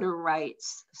about voter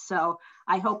rights. So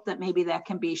I hope that maybe that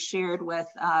can be shared with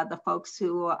the folks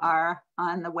who are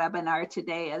on the webinar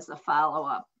today as a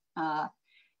follow-up.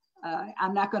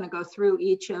 I'm not going to go through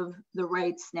each of the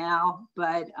rights now,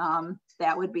 but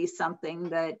that would be something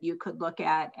that you could look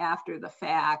at after the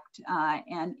fact.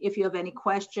 And if you have any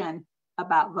question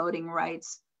about voting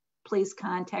rights, please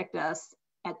contact us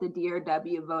at the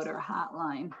DRW Voter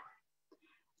Hotline.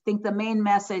 I think the main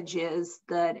message is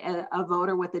that a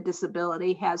voter with a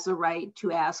disability has the right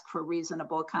to ask for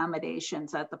reasonable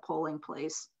accommodations at the polling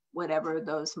place, whatever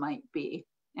those might be.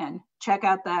 And check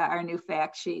out our new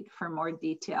fact sheet for more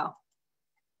detail.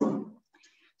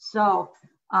 So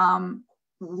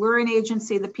we're an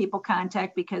agency that people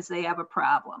contact because they have a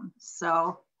problem.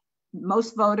 So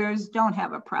most voters don't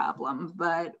have a problem,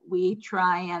 but we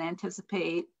try and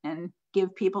anticipate and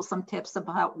give people some tips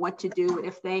about what to do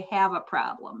if they have a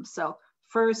problem. So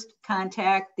first,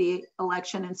 contact the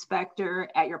election inspector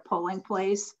at your polling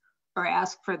place or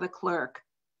ask for the clerk.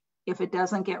 If it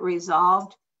doesn't get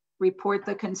resolved, report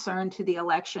the concern to the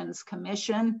Elections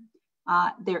Commission.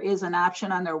 There is an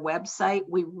option on their website.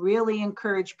 We really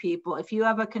encourage people, if you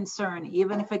have a concern,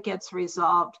 even if it gets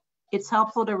resolved, it's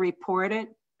helpful to report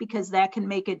it because that can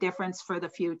make a difference for the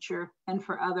future and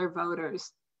for other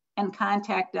voters. And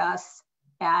contact us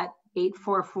at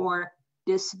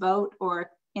 844-DISVOTE or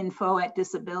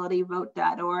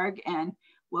info@disabilityvote.org, and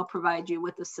we'll provide you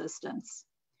with assistance.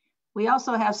 We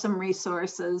also have some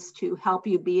resources to help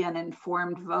you be an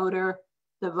informed voter.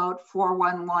 the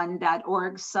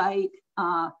vote411.org site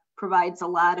provides a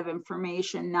lot of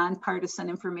information, nonpartisan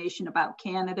information about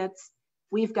candidates.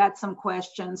 We've got some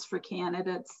questions for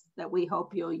candidates that we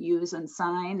hope you'll use and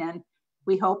sign, and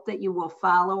we hope that you will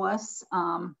follow us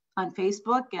on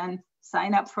Facebook and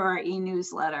sign up for our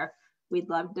e-newsletter. We'd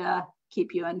love to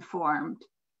keep you informed.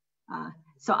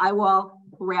 So I will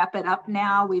wrap it up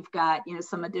now. We've got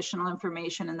some additional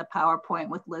information in the PowerPoint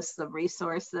with lists of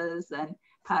resources, and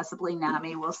possibly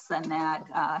NAMI will send that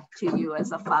to you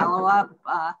as a follow-up.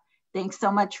 Thanks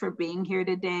so much for being here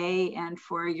today and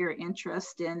for your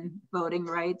interest in voting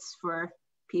rights for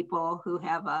people who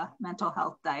have a mental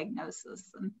health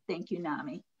diagnosis. And thank you,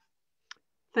 NAMI.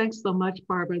 Thanks so much,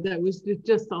 Barbara. That was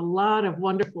just a lot of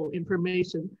wonderful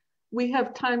information. We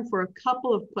have time for a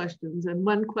couple of questions, and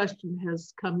one question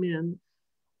has come in.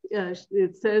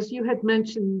 It says, you had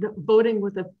mentioned voting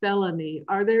with a felony.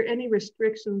 Are there any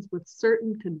restrictions with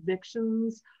certain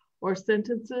convictions or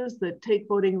sentences that take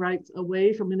voting rights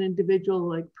away from an individual,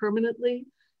 like permanently?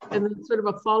 And then sort of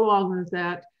a follow-on with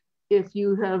that, if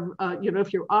you have,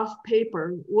 if you're off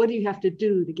paper, what do you have to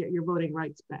do to get your voting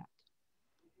rights back?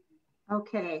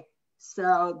 Okay,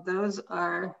 so those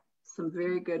are some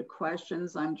very good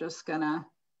questions. I'm just gonna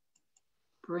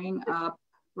bring up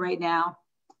right now.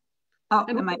 Oh,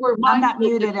 I'm not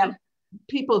muted.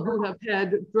 People who have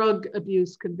had drug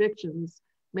abuse convictions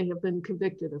may have been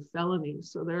convicted of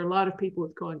felonies. So there are a lot of people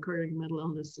with co-occurring mental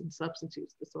illness and substance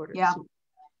use disorders. Yeah. So,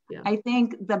 yeah. I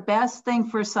think the best thing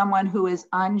for someone who is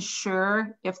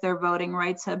unsure if their voting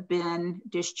rights have been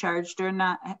discharged or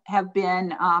not, have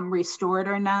been restored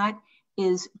or not,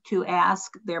 is to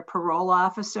ask their parole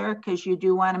officer, because you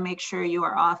do want to make sure you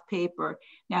are off paper.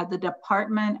 Now, the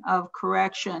Department of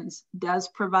Corrections does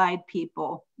provide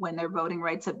people, when their voting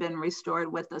rights have been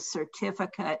restored, with a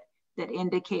certificate that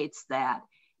indicates that.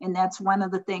 And that's one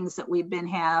of the things that we've been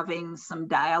having some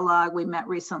dialogue. We met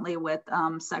recently with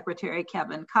Secretary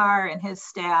Kevin Carr and his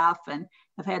staff, and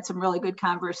have had some really good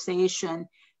conversation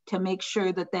to make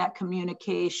sure that that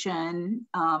communication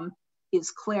is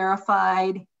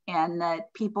clarified, and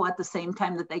that people, at the same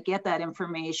time that they get that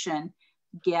information,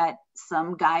 get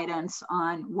some guidance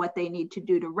on what they need to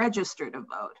do to register to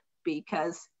vote,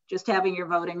 because just having your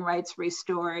voting rights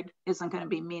restored isn't going to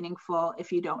be meaningful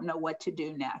if you don't know what to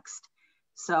do next.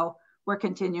 So we're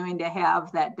continuing to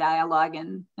have that dialogue,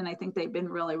 and I think they've been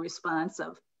really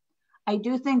responsive. I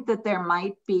do think that there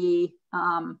might be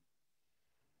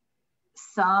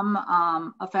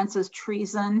some offenses.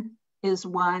 Treason is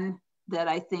one that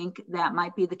I think that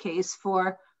might be the case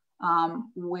for,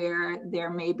 where there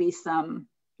may be some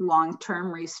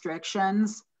long-term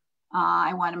restrictions.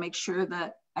 I want to make sure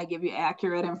that I give you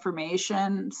accurate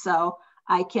information, so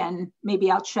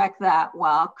I'll check that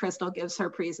while Crystal gives her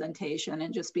presentation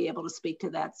and just be able to speak to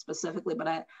that specifically.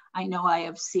 But I know I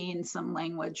have seen some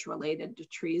language related to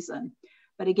treason.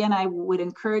 But again, I would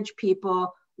encourage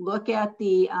people, look at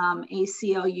the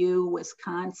ACLU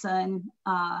Wisconsin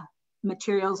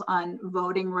materials on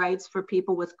voting rights for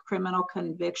people with criminal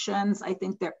convictions. I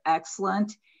think they're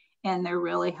excellent, and they're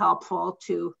really helpful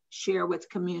to share with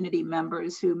community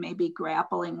members who may be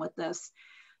grappling with this.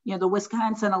 The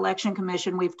Wisconsin Election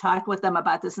Commission, we've talked with them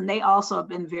about this, and they also have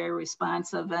been very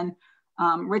responsive. And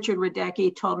Richard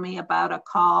Radecki told me about a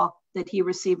call that he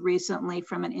received recently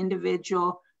from an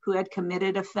individual who had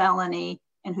committed a felony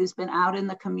and who's been out in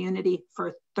the community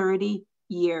for 30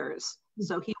 years.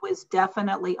 So he was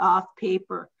definitely off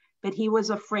paper, but he was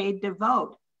afraid to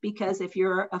vote, because if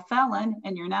you're a felon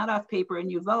and you're not off paper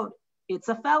and you vote, it's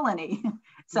a felony.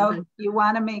 So you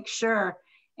want to make sure.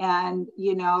 And,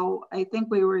 I think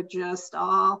we were just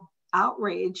all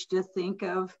outraged to think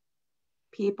of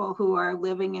people who are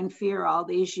living in fear all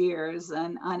these years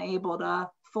and unable to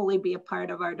fully be a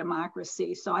part of our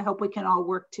democracy. So I hope we can all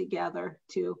work together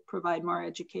to provide more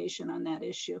education on that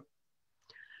issue.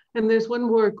 And there's one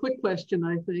more quick question,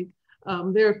 I think.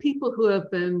 There are people who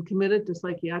have been committed to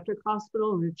psychiatric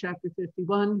hospital under Chapter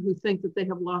 51 who think that they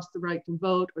have lost the right to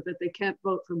vote, or that they can't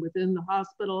vote from within the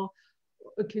hospital.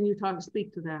 Can you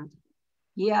speak to that?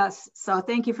 Yes, so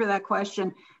thank you for that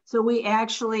question. So we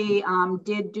actually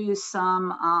did do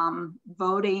some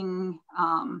voting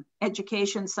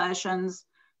education sessions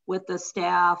with the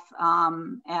staff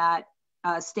at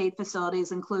state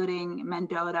facilities, including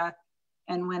Mendota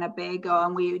and Winnebago.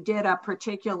 And we did a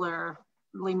particularly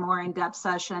more in-depth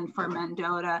session for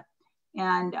Mendota.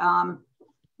 And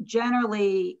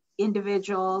generally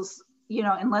individuals,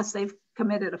 unless they've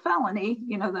committed a felony,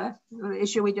 the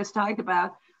issue we just talked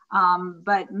about,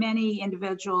 but many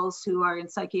individuals who are in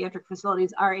psychiatric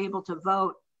facilities are able to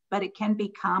vote, but it can be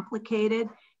complicated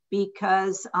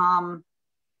because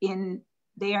in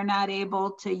they are not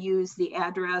able to use the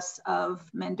address of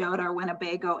Mendota or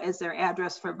Winnebago as their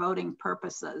address for voting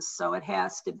purposes. So it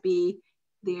has to be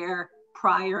their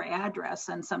prior address.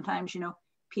 And sometimes, you know,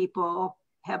 people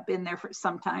have been there for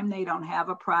some time, they don't have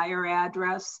a prior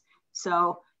address.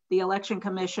 So the Election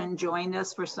Commission joined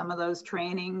us for some of those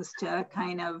trainings to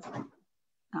kind of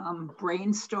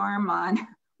brainstorm on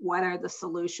what are the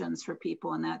solutions for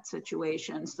people in that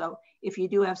situation. So if you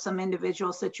do have some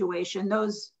individual situation,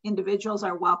 those individuals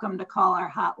are welcome to call our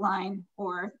hotline,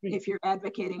 or if you're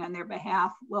advocating on their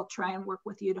behalf, we'll try and work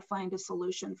with you to find a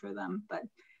solution for them. But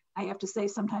I have to say,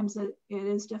 sometimes it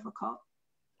is difficult.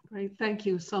 Great, thank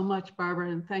you so much,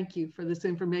 Barbara, and thank you for this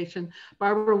information.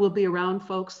 Barbara will be around,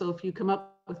 folks, so if you come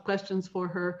up with questions for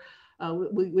her,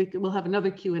 we'll have another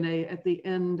Q&A at the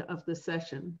end of the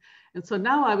session. And so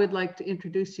now I would like to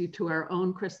introduce you to our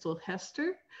own Crystal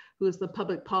Hester, who is the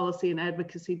Public Policy and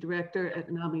Advocacy Director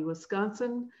at NAMI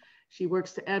Wisconsin. She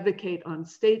works to advocate on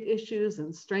state issues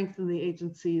and strengthen the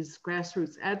agency's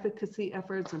grassroots advocacy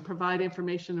efforts and provide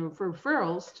information and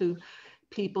referrals to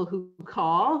people who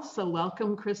call. So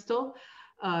welcome, Crystal.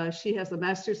 She has a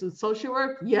master's in social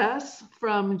work, yes,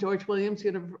 from George Williams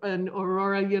and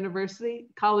Aurora University,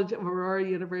 College of Aurora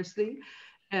University.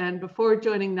 And before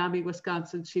joining NAMI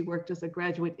Wisconsin, she worked as a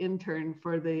graduate intern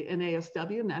for the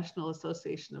NASW, National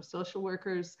Association of Social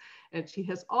Workers. And she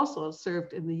has also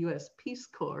served in the US Peace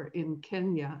Corps in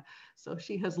Kenya. So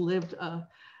she has lived a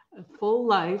full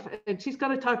life, and she's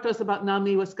going to talk to us about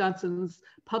NAMI Wisconsin's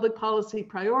public policy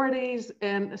priorities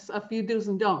and a few do's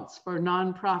and don'ts for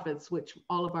nonprofits, which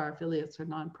all of our affiliates are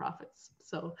nonprofits.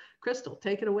 So Crystal,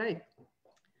 take it away.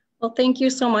 Well, thank you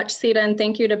so much, Sita, and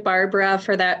thank you to Barbara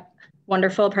for that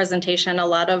wonderful presentation. A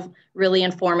lot of really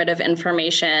informative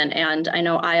information, and I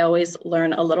know I always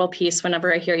learn a little piece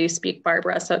whenever I hear you speak,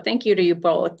 Barbara, so thank you to you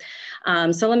both.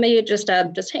 So let me just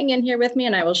hang in here with me,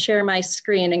 and I will share my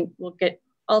screen and we'll get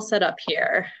all set up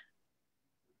here.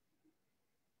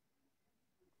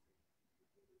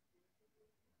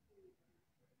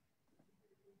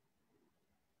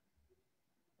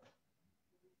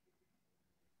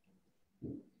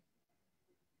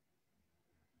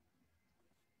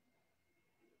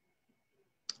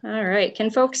 All right,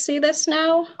 can folks see this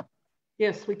now?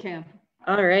 Yes, we can.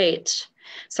 All right.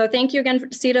 So thank you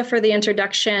again, Sita, for the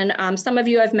introduction. Some of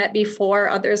you I've met before,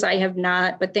 others I have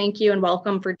not, but thank you and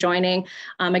welcome for joining.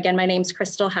 Again, my name is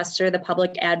Crystal Hester, the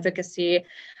Public Policy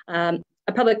and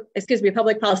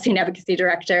Advocacy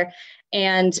Director.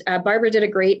 And Barbara did a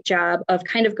great job of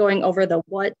kind of going over the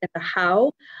what and the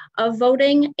how of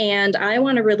voting. And I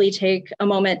want to really take a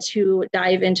moment to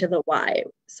dive into the why.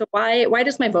 So why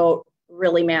does my vote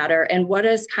really matter, and what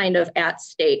is kind of at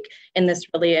stake in this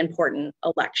really important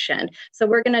election? So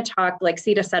we're going to talk, like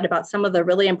Sita said, about some of the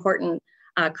really important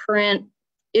current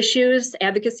issues,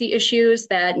 advocacy issues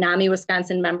that NAMI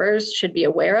Wisconsin members should be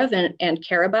aware of and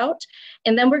care about.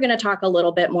 And then we're going to talk a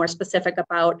little bit more specific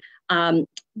about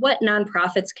what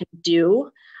nonprofits can do,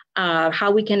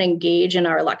 how we can engage in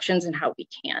our elections, and how we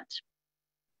can't.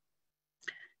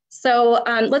 So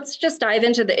let's just dive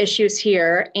into the issues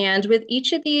here. And with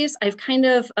each of these, I've kind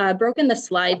of broken the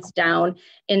slides down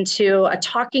into a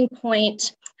talking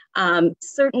point,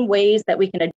 certain ways that we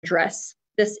can address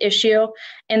this issue,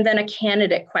 and then a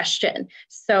candidate question.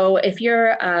 So if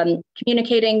you're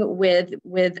communicating with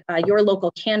your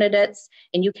local candidates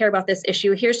and you care about this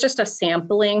issue, here's just a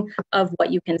sampling of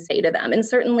what you can say to them. And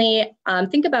certainly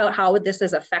think about how this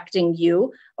is affecting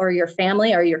you or your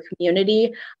family or your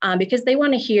community, because they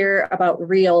want to hear about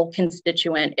real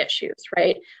constituent issues,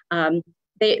 right?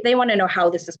 They want to know how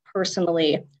this is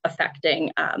personally affecting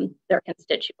their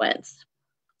constituents.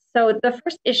 So the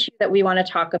first issue that we want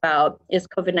to talk about is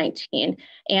COVID-19.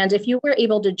 And if you were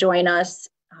able to join us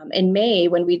in May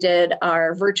when we did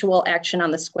our virtual Action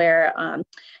on the Square,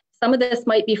 some of this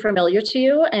might be familiar to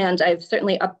you, and I've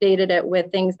certainly updated it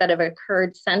with things that have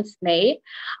occurred since May.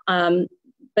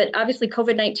 But obviously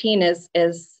COVID-19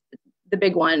 is the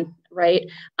big one, right?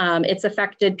 It's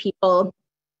affected people,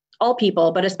 all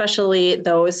people, but especially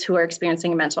those who are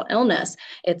experiencing a mental illness.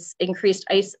 It's increased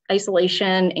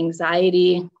isolation,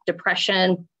 anxiety,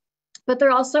 depression, but there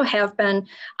also have been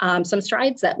some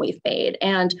strides that we've made.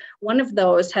 And one of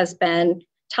those has been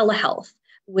telehealth,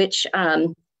 which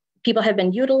people have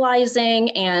been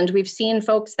utilizing, and we've seen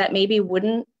folks that maybe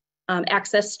wouldn't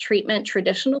access treatment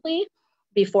traditionally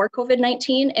before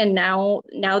COVID-19, and now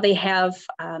they have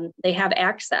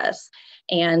access.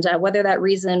 And whether that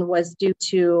reason was due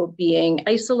to being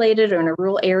isolated or in a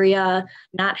rural area,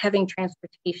 not having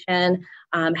transportation,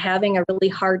 having a really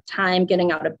hard time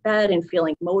getting out of bed and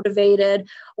feeling motivated,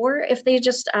 or if they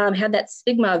just had that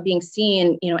stigma of being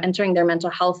seen, entering their mental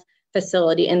health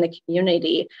facility in the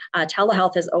community,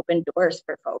 telehealth has opened doors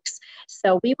for folks.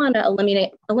 So we want to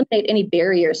eliminate any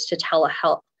barriers to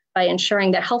telehealth by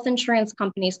ensuring that health insurance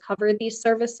companies cover these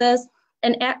services,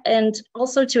 and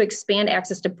also to expand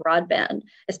access to broadband,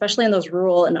 especially in those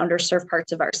rural and underserved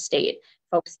parts of our state.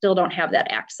 Folks still don't have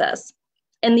that access.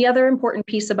 And the other important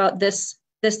piece about this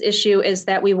issue is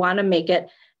that we want to make it,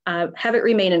 have it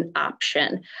remain an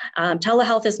option.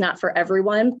 Telehealth is not for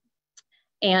everyone.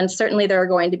 And certainly there are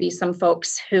going to be some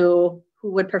folks who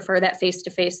would prefer that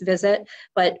face-to-face visit,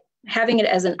 but having it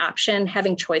as an option,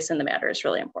 having choice in the matter is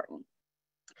really important.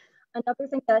 Another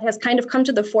thing that has kind of come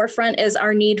to the forefront is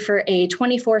our need for a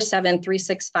 24/7,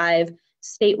 365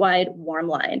 statewide warm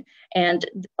line. And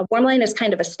a warm line is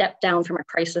kind of a step down from a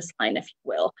crisis line, if you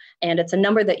will. And it's a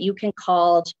number that you can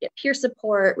call to get peer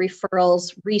support,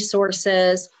 referrals,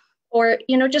 resources, or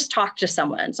just talk to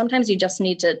someone. Sometimes you just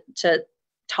need to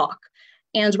talk.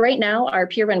 And right now, our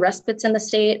peer run respites in the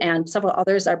state and several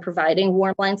others are providing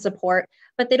warm line support,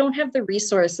 but they don't have the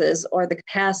resources or the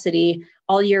capacity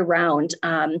all year round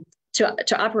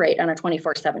to operate on a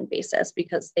 24/7 basis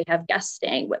because they have guests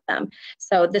staying with them.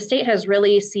 So the state has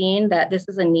really seen that this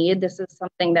is a need. This is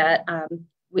something that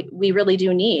we really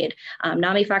do need.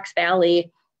 NAMI Fox Valley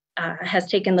has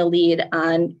taken the lead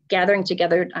on gathering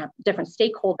together different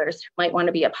stakeholders who might want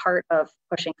to be a part of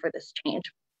pushing for this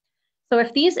change. So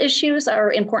if these issues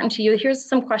are important to you, here's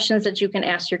some questions that you can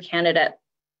ask your candidate.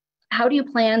 How do you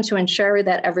plan to ensure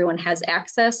that everyone has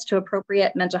access to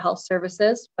appropriate mental health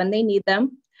services when they need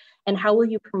them? And how will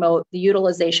you promote the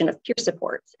utilization of peer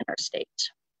supports in our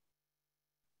state?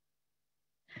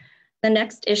 The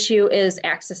next issue is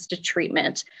access to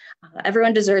treatment.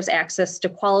 Everyone deserves access to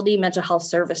quality mental health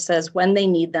services when they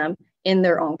need them in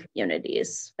their own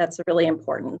communities. That's really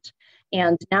important.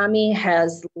 And NAMI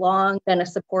has long been a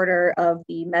supporter of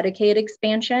the Medicaid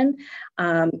expansion,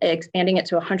 expanding it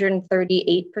to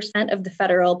 138% of the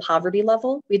federal poverty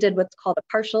level. We did what's called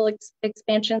a partial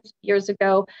expansion years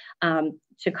ago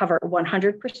to cover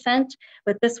 100%,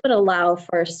 but this would allow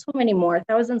for so many more,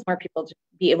 thousands more people to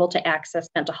be able to access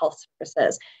mental health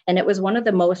services. And it was one of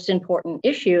the most important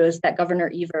issues that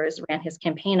Governor Evers ran his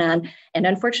campaign on. And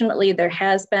unfortunately, it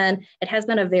has been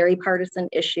a very partisan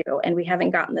issue and we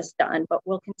haven't gotten this done, but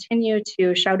we'll continue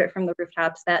to shout it from the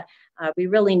rooftops that we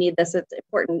really need this. It's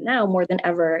important now more than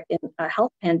ever in a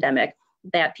health pandemic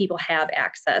that people have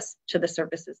access to the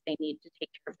services they need to take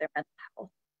care of their mental health.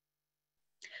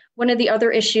 One of the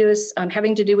other issues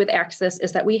having to do with access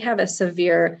is that we have a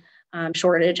severe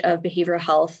shortage of behavioral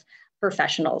health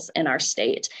professionals in our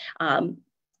state,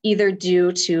 either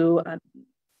due to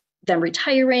them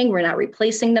retiring, we're not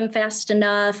replacing them fast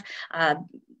enough,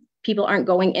 people aren't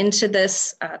going into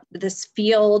this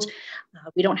field,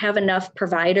 we don't have enough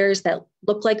providers that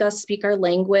look like us, speak our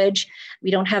language, we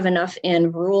don't have enough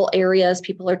in rural areas,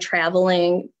 people are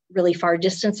traveling really far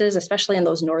distances, especially in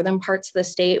those northern parts of the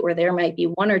state where there might be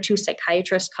one or two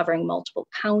psychiatrists covering multiple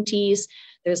counties.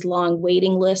 There's long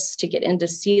waiting lists to get in to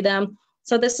see them.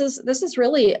 So this is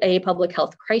really a public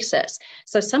health crisis.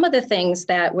 So some of the things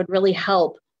that would really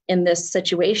help in this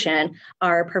situation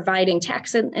are providing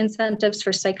tax incentives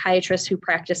for psychiatrists who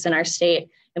practice in our state,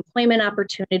 employment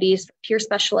opportunities for peer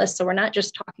specialists. So we're not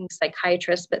just talking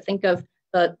psychiatrists, but think of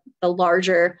the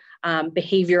larger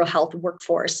behavioral health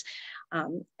workforce.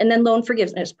 And then loan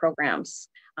forgiveness programs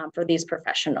for these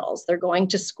professionals. They're going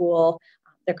to school,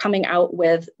 they're coming out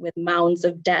with mounds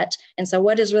of debt. And so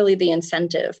what is really the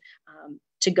incentive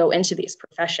to go into these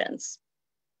professions?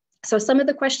 So some of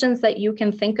the questions that you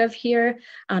can think of here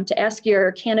to ask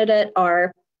your candidate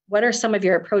are, what are some of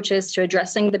your approaches to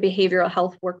addressing the behavioral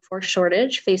health workforce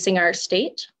shortage facing our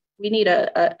state? We need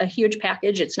a huge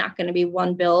package. It's not going to be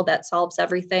one bill that solves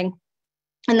everything.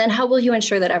 And then how will you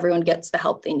ensure that everyone gets the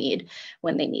help they need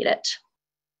when they need it?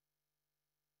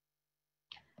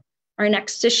 Our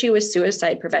next issue is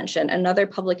suicide prevention, another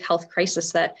public health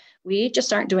crisis that we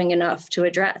just aren't doing enough to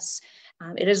address.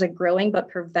 It is a growing but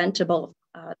preventable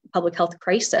public health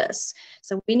crisis.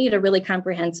 So we need a really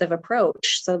comprehensive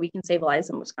approach so we can save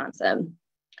lives in Wisconsin.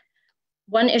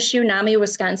 One issue NAMI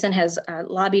Wisconsin has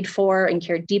lobbied for and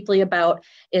cared deeply about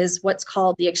is what's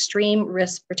called the Extreme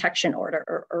Risk Protection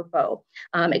Order, or BOE.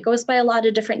 It goes by a lot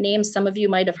of different names. Some of you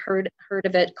might have heard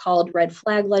of it called red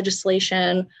flag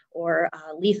legislation or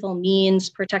lethal means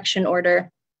protection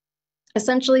order.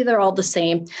 Essentially, they're all the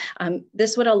same.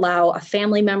 This would allow a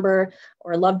family member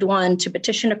or a loved one to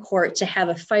petition a court to have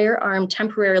a firearm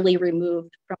temporarily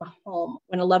removed from a home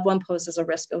when a loved one poses a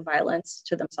risk of violence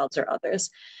to themselves or others.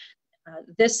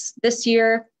 This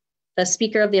year, the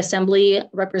Speaker of the Assembly,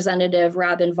 Representative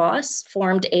Robin Vos,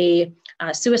 formed a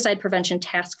suicide prevention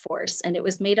task force, and it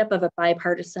was made up of a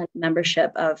bipartisan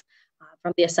membership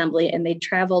from the Assembly, and they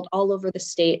traveled all over the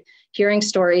state, hearing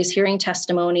stories, hearing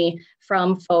testimony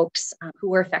from folks who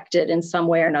were affected in some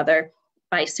way or another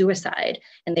by suicide.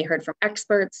 And they heard from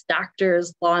experts,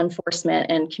 doctors, law enforcement,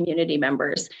 and community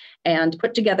members, and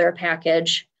put together a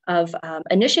package of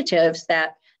initiatives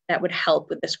that would help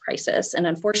with this crisis. And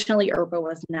unfortunately, IRPA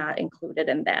was not included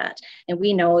in that. And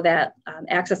we know that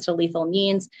access to lethal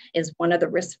means is one of the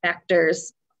risk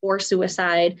factors for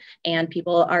suicide, and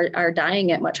people are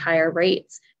dying at much higher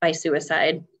rates by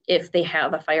suicide if they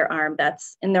have a firearm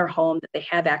that's in their home that they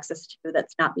have access to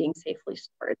that's not being safely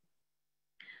stored.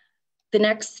 The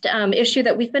next issue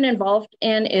that we've been involved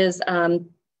in is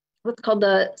what's called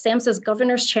the SAMHSA's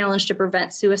Governor's Challenge to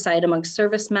Prevent Suicide Among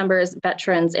Service Members,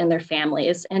 Veterans, and their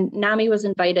families. And NAMI was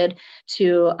invited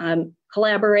to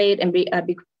collaborate and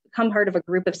become part of a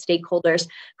group of stakeholders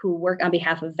who work on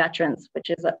behalf of veterans,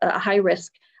 which is a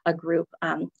high-risk group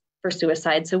for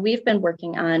suicide. So we've been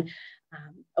working on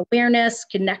awareness,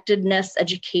 connectedness,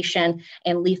 education,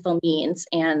 and lethal means,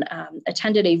 and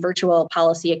attended a virtual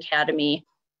policy academy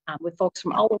with folks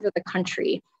from all over the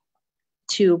country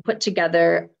to put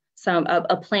together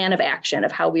a plan of action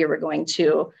of how we were going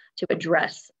to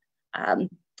address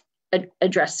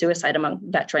suicide among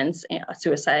veterans,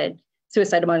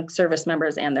 suicide among service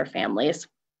members and there's families.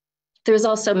 There's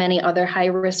also many other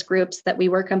high-risk groups that we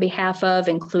work on behalf of,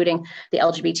 including the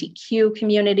LGBTQ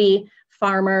community,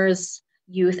 farmers,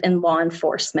 youth, and law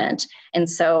enforcement. And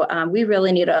so we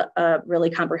really need a really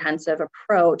comprehensive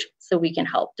approach so we can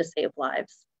help to save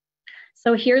lives.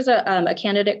 So here's a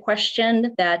candidate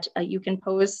question that you can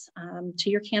pose to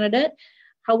your candidate.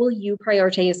 How will you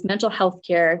prioritize mental health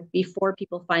care before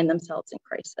people find themselves in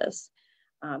crisis?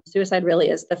 Suicide really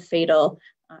is the fatal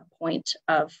point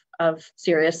of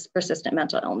serious persistent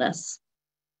mental illness.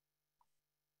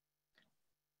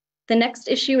 The next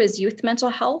issue is youth mental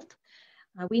health.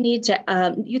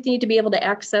 Youth need to be able to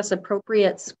access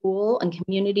appropriate school and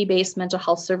community-based mental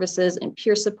health services and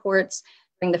peer supports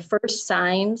during the first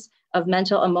signs of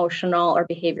mental, emotional, or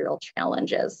behavioral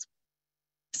challenges.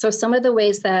 So some of the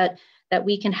ways that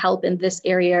we can help in this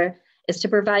area is to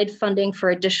provide funding for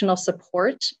additional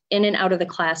support in and out of the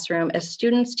classroom as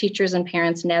students, teachers, and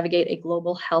parents navigate a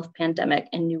global health pandemic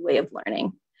and new way of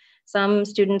learning. Some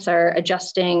students are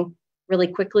adjusting really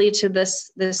quickly to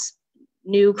this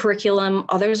new curriculum.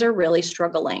 Others are really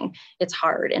struggling. It's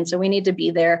hard. And so we need to be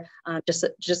there to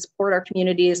support our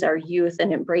communities, our youth,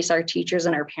 and embrace our teachers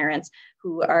and our parents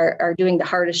who are doing the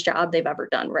hardest job they've ever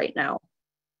done right now.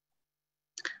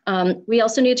 We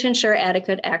also need to ensure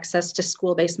adequate access to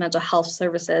school-based mental health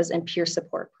services and peer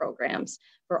support programs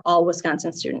for all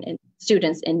Wisconsin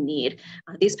students in need.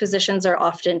 These positions are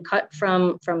often cut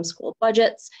from school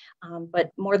budgets,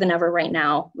 but more than ever right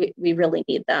now, we really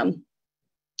need them.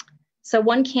 So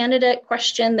one candidate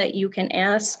question that you can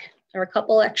ask, or a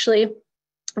couple actually,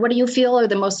 what do you feel are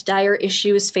the most dire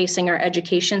issues facing our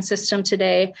education system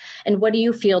today? And what do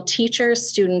you feel teachers,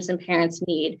 students, and parents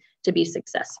need to be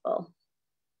successful?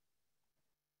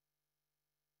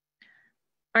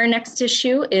 Our next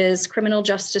issue is criminal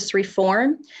justice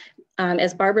reform.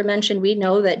 As Barbara mentioned, we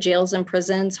know that jails and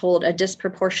prisons hold a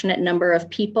disproportionate number of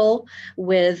people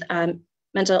with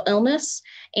mental illness,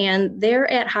 and they're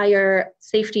at higher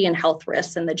safety and health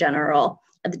risks than the general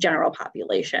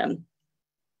population.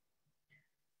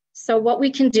 So what we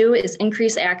can do is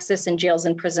increase access in jails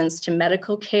and prisons to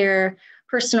medical care,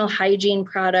 personal hygiene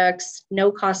products,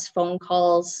 no-cost phone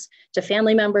calls to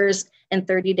family members, and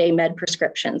 30-day med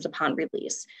prescriptions upon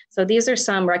release. So these are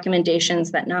some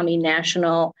recommendations that NAMI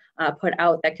National put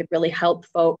out that could really help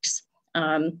folks,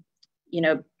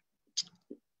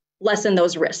 lessen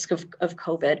those risks of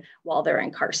COVID while they're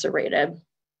incarcerated.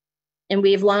 And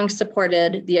we've long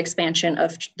supported the expansion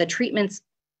of the Treatments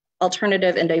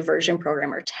Alternative and Diversion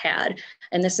Program, or TAD.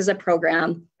 And this is a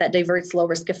program that diverts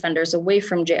low-risk offenders away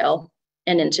from jail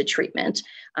and into treatment.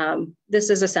 This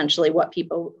is essentially what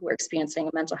people who are experiencing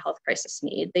a mental health crisis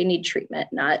need. They need treatment,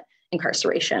 not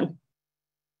incarceration.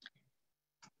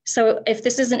 So if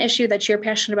this is an issue that you're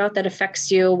passionate about that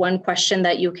affects you, one question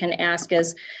that you can ask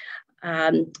is,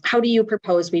 how do you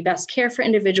propose we best care for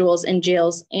individuals in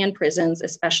jails and prisons,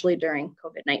 especially during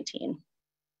COVID-19?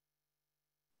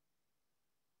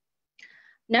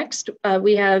 Next,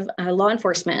 we have law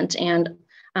enforcement, and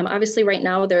Obviously, right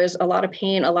now, there's a lot of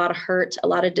pain, a lot of hurt, a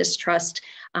lot of distrust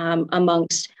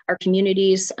amongst our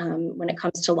communities when it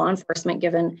comes to law enforcement,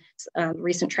 given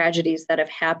recent tragedies that have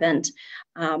happened.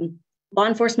 Law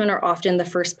enforcement are often the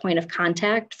first point of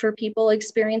contact for people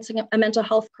experiencing a mental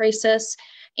health crisis.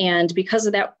 And because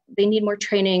of that, they need more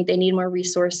training, they need more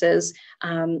resources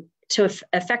to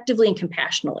effectively and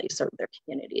compassionately serve their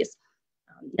communities.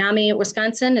 NAMI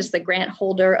Wisconsin is the grant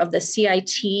holder of the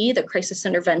CIT, the Crisis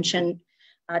Intervention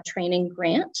Training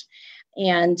Grant.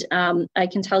 And I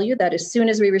can tell you that as soon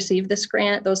as we receive this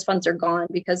grant, those funds are gone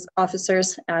because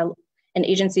officers and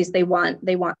agencies, they want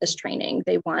this training.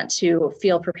 They want to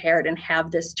feel prepared and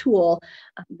have this tool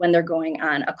when they're going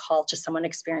on a call to someone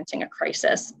experiencing a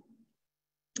crisis.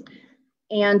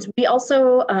 And we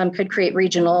also could create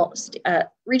regional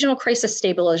crisis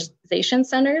stabilization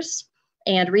centers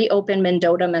and reopen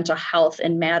Mendota Mental Health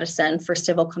in Madison for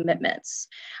civil commitments.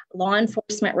 Law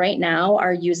enforcement right now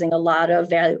are using a lot of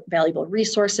valuable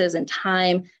resources and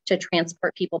time to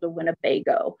transport people to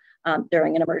Winnebago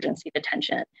during an emergency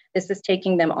detention. This is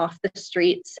taking them off the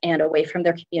streets and away from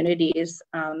their communities,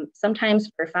 sometimes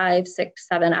for 5, 6,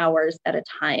 7 hours at a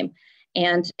time.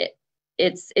 And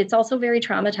it's also very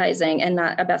traumatizing and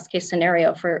not a best case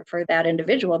scenario for that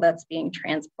individual that's being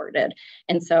transported.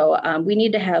 And so we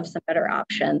need to have some better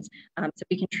options so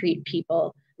we can treat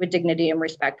people with dignity and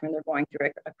respect when they're going through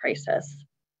a crisis.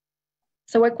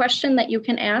 So a question that you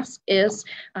can ask is,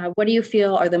 what do you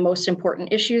feel are the most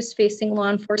important issues facing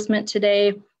law enforcement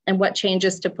today? And what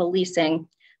changes to policing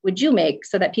would you make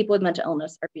so that people with mental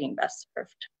illness are being best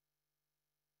served?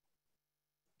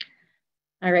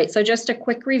 All right, so just a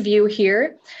quick review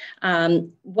here.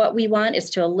 What we want is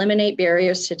to eliminate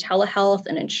barriers to telehealth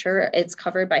and ensure it's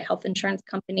covered by health insurance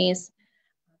companies,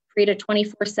 create a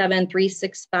 24/7,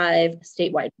 365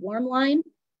 statewide warm line,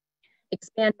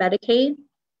 expand Medicaid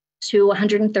to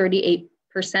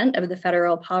 138% of the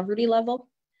federal poverty level,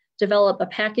 develop a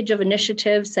package of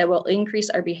initiatives that will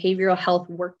increase our behavioral health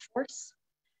workforce,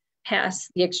 pass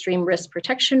the extreme risk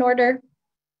protection order,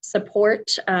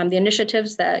 support the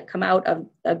initiatives that come out of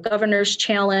the governor's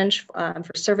challenge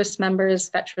for service members,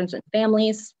 veterans, and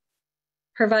families,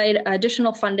 provide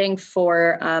additional funding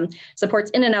for supports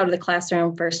in and out of the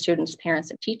classroom for students, parents,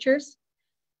 and teachers,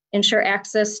 ensure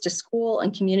access to school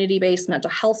and community-based mental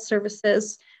health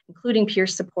services, including peer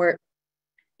support,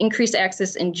 increase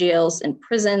access in jails and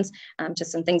prisons to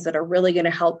some things that are really going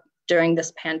to help during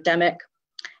this pandemic,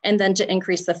 and then to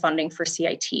increase the funding for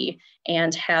CIT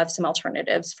and have some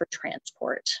alternatives for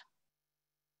transport.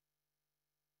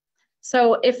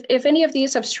 So if any of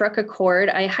these have struck a chord,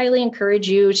 I highly encourage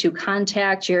you to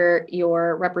contact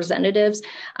your representatives.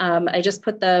 I just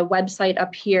put the website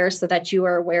up here so that you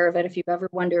are aware of it. If you've ever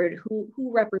wondered who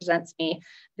represents me,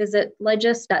 visit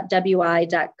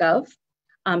legis.wi.gov.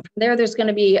 From there's going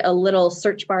to be a little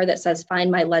search bar that says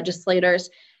Find My Legislators.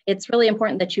 It's really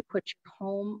important that you put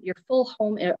your full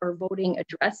home or voting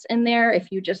address in there.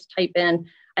 If you just type in,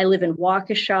 I live in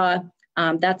Waukesha,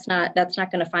 that's not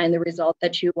going to find the result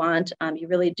that you want. You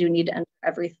really do need to enter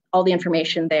all the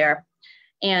information there.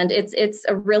 And it's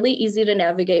a really easy to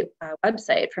navigate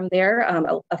website. From there,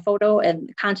 a photo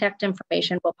and contact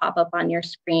information will pop up on your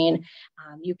screen.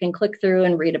 You can click through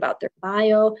and read about their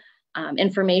bio,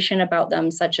 information about them,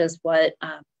 such as what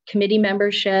committee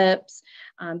memberships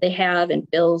they have and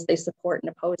bills they support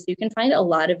and oppose. So you can find a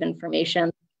lot of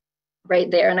information right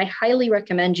there. And I highly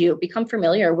recommend you become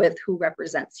familiar with who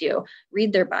represents you.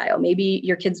 Read their bio. Maybe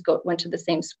your kids went to the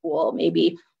same school.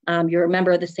 Maybe you're a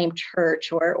member of the same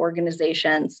church or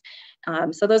organizations.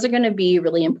 So those are going to be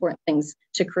really important things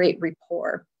to create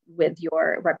rapport with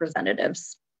your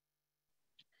representatives.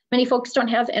 Many folks don't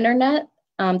have internet.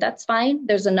 That's fine.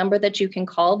 There's a number that you can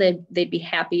call. They'd be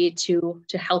happy to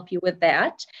help you with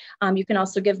that. You can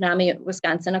also give NAMI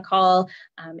Wisconsin a call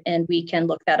and we can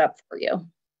look that up for you.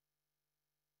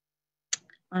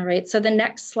 All right, so the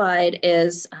next slide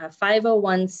is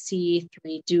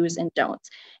 501c3 do's and don'ts.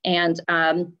 And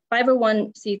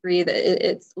 501c3,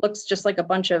 it looks just like a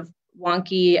bunch of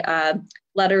wonky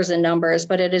letters and numbers,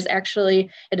 but it is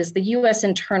the U.S.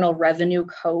 Internal Revenue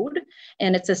Code,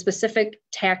 and it's a specific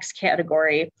tax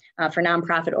category for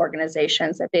nonprofit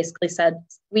organizations that basically said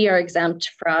we are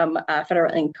exempt from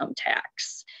federal income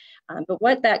tax. But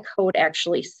what that code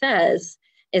actually says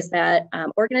is that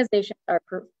organizations are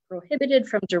prohibited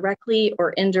from directly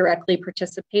or indirectly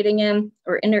participating in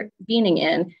or intervening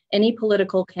in any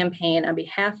political campaign on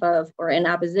behalf of or in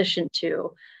opposition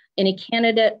to any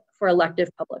candidate for elective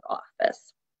public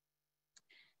office.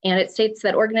 And it states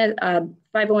that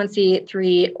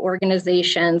 501c3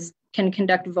 organizations can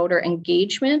conduct voter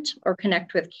engagement or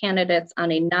connect with candidates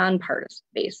on a nonpartisan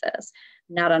basis,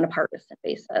 not on a partisan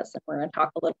basis. And we're going to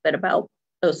talk a little bit about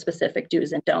those specific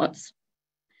do's and don'ts.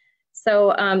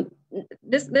 So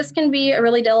this can be a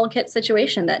really delicate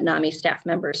situation that NAMI staff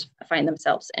members find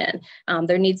themselves in.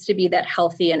 There needs to be that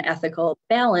healthy and ethical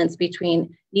balance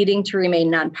between needing to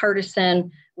remain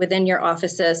nonpartisan within your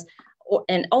offices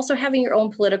and also having your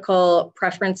own political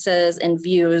preferences and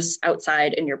views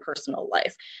outside in your personal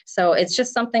life. So it's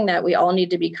just something that we all need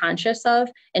to be conscious of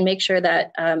and make sure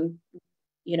that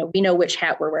we know which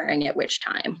hat we're wearing at which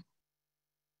time.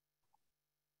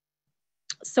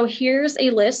 So here's a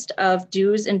list of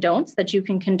do's and don'ts that you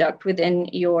can conduct within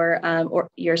your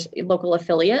local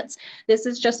affiliates. This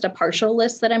is just a partial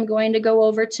list that I'm going to go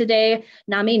over today.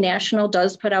 NAMI National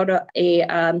does put out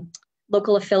a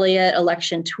local affiliate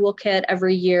election toolkit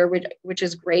every year, which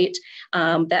is great.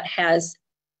 That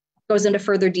goes into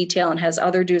further detail and has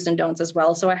other do's and don'ts as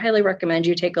well. So I highly recommend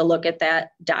you take a look at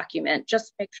that document.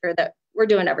 Just make sure that we're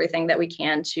doing everything that we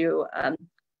can to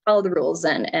follow the rules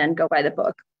and go by the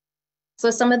book. So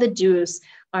some of the do's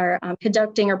are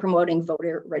conducting or promoting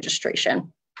voter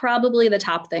registration, probably the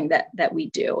top thing that we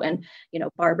do. And,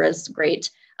 Barbara's great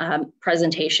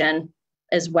presentation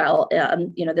as well.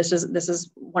 This is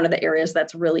one of the areas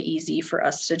that's really easy for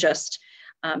us to just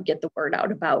get the word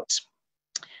out about.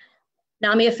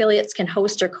 NAMI affiliates can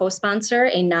host or co-sponsor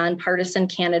a nonpartisan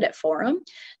candidate forum.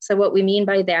 So what we mean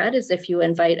by that is if you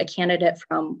invite a candidate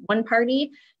from one party,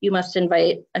 you must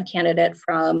invite a candidate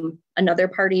from another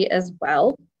party as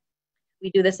well.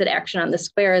 We do this at Action on the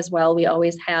Square as well. We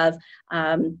always have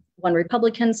one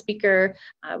Republican speaker,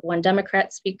 one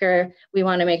Democrat speaker. We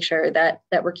want to make sure that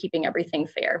we're keeping everything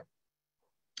fair.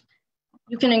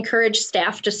 You can encourage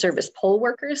staff to serve as poll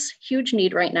workers. Huge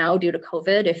need right now due to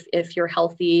COVID. If you're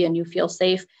healthy and you feel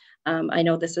safe, I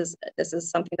know this is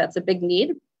something that's a big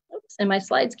need. Oops, and my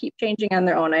slides keep changing on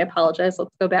their own. I apologize.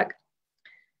 Let's go back.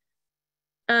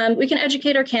 We can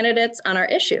educate our candidates on our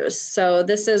issues. So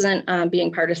this isn't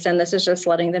being partisan. This is just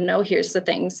letting them know here's the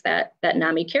things that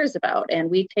NAMI cares about, and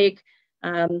we take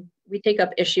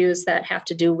up issues that have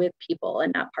to do with people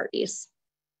and not parties.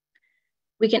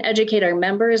 We can educate our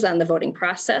members on the voting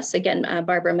process. Again,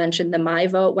 Barbara mentioned the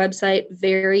MyVote website,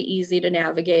 very easy to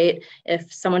navigate.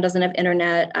 If someone doesn't have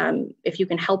internet, if you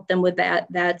can help them with that,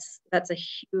 that's a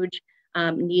huge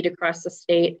need across the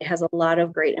state. It has a lot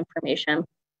of great information.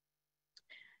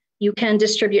 You can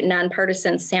distribute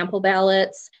nonpartisan sample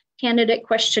ballots, candidate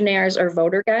questionnaires, or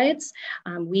voter guides.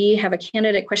 We have a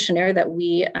candidate questionnaire that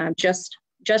we just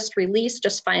released,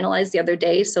 just finalized the other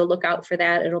day, so look out for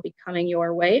that. It'll be coming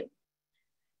your way.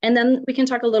 And then we can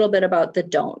talk a little bit about the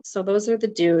don'ts. So those are the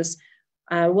do's.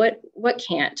 What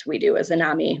can't we do as a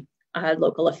NAMI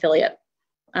local affiliate?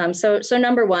 So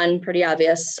number one, pretty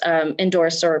obvious,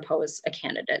 endorse or oppose a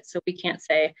candidate. So we can't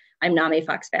say, I'm NAMI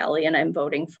Fox Valley and I'm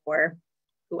voting for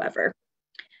whoever.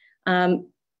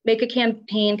 Make a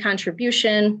campaign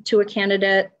contribution to a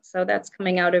candidate. So that's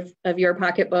coming out of your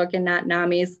pocketbook and not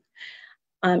NAMI's.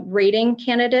 Rating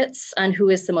candidates on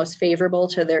who is the most favorable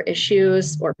to their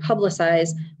issues, or publicize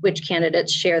which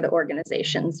candidates share the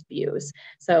organization's views.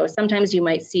 So sometimes you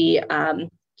might see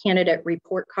candidate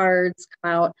report cards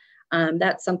come out.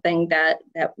 That's something that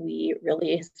we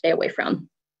really stay away from.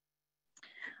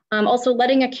 Also,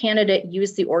 letting a candidate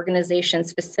use the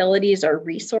organization's facilities or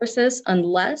resources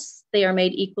unless they are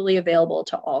made equally available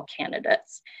to all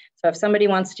candidates. So if somebody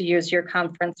wants to use your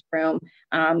conference room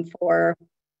for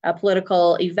a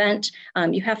political event,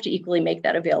 you have to equally make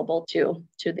that available to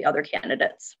the other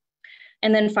candidates.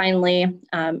 And then finally,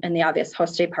 and the obvious,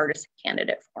 host a partisan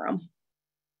candidate forum.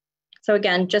 So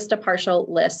again, just a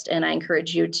partial list, and I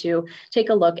encourage you to take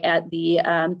a look at the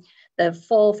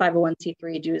full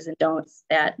 501c3 do's and don'ts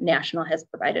that National has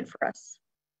provided for us.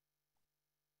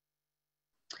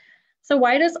 So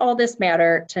why does all this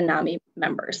matter to NAMI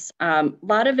members? A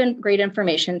lot of great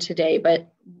information today,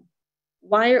 but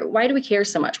why do we care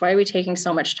so much? Why are we taking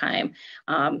so much time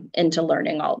into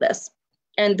learning all this?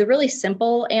 And the really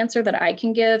simple answer that I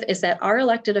can give is that our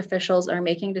elected officials are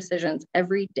making decisions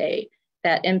every day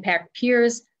that impact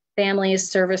peers, families,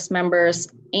 service members,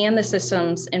 and the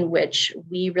systems in which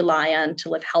we rely on to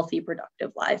live healthy,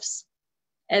 productive lives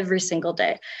every single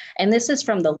day. And this is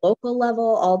from the local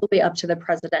level all the way up to the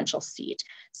presidential seat.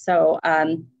 So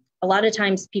a lot of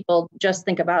times people just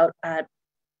think about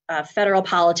federal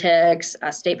politics,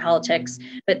 state politics,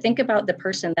 but think about the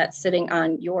person that's sitting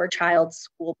on your child's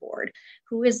school board,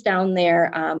 who is down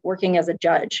there working as a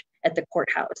judge at the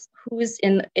courthouse, who is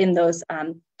in those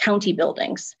county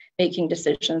buildings making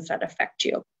decisions that affect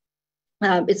you.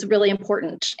 it's really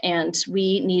important, and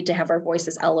we need to have our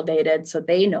voices elevated so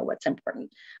they know what's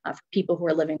important for people who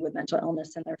are living with mental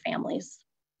illness and their families.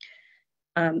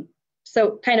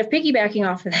 So kind of piggybacking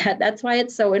off of that, that's why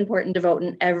it's so important to vote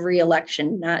in every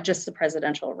election, not just the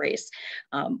presidential race.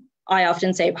 I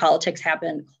often say politics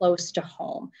happen close to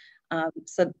home.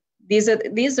 So these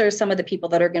are some of the people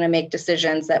that are going to make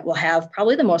decisions that will have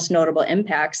probably the most notable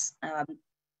impacts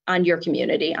on your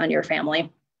community, on your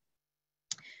family.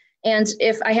 And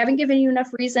if I haven't given you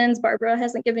enough reasons, Barbara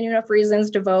hasn't given you enough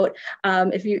reasons to vote,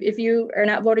 if you are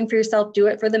not voting for yourself, do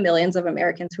it for the millions of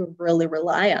Americans who really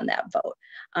rely on that vote.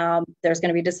 There's going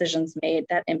to be decisions made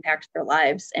that impact their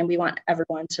lives, and we want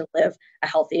everyone to live a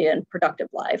healthy and productive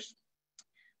life.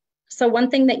 So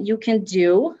one thing that you can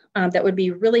do that would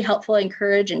be really helpful,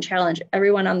 encourage and challenge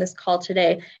everyone on this call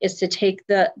today is to take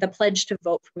the pledge to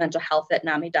vote for mental health at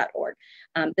NAMI.org.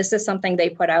 This is something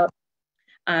they put out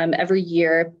every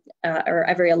year or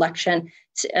every election,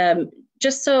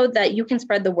 just so that you can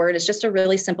spread the word. It's just a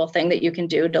really simple thing that you can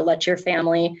do to let your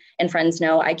family and friends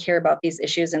know, I care about these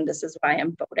issues and this is why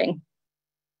I'm voting.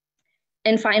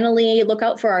 And finally, look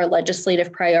out for our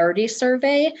legislative priority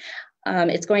survey.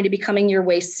 It's going to be coming your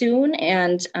way soon.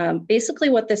 And basically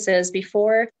what this is,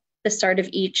 before the start of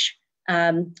each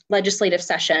legislative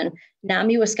session,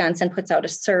 NAMI Wisconsin puts out a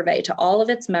survey to all of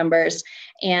its members,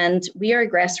 and we are a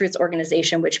grassroots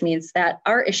organization, which means that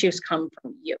our issues come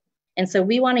from you. And so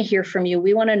we want to hear from you.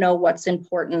 We want to know what's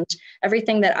important.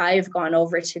 Everything that I've gone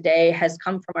over today has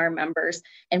come from our members,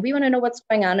 and we want to know what's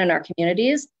going on in our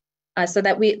communities so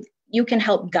that you can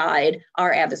help guide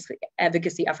our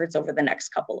advocacy efforts over the next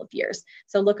couple of years.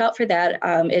 So look out for that.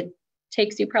 It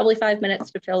takes you probably 5 minutes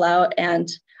to fill out, and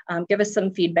give us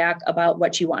some feedback about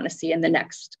what you want to see in the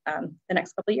next couple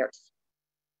of years.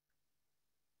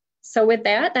 So with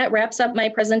that wraps up my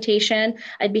presentation.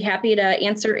 I'd be happy to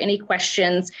answer any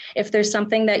questions. If there's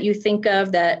something that you think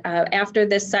of that after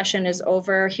this session is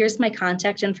over, here's my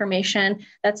contact information.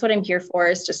 That's what I'm here for,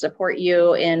 is to support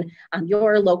you in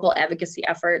your local advocacy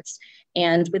efforts.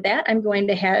 And with that, I'm going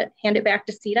to hand it back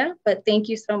to Sita, but thank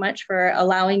you so much for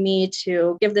allowing me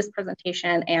to give this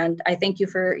presentation. And I thank you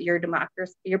for your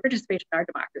participation in our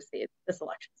democracy this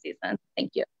election season.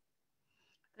 Thank you.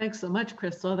 Thanks so much,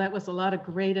 Crystal. That was a lot of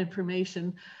great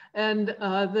information. And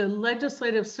the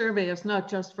legislative survey is not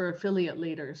just for affiliate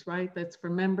leaders, right? That's for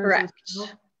members. Correct. As well?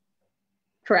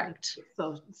 Correct.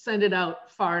 So send it out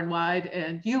far and wide,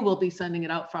 and you will be sending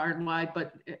it out far and wide,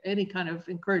 but any kind of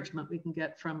encouragement we can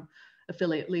get from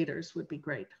affiliate leaders would be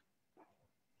great.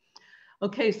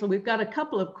 Okay, so we've got a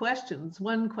couple of questions.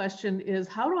 One question is,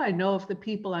 how do I know if the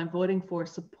people I'm voting for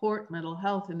support mental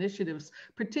health initiatives,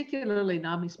 particularly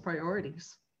NAMI's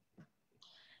priorities?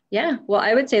 Yeah, well,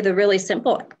 I would say the really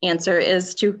simple answer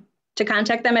is to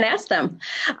contact them and ask them.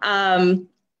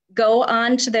 Go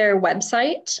on to their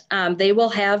website. They will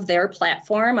have their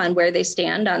platform on where they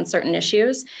stand on certain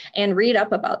issues, and read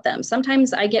up about them.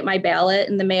 Sometimes I get my ballot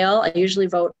in the mail. I usually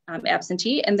vote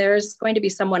absentee, and there's going to be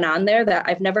someone on there that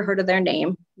I've never heard of their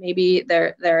name. Maybe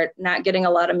they're not getting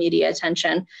a lot of media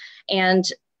attention. And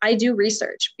I do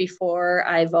research before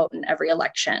I vote in every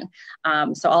election.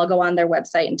 So I'll go on their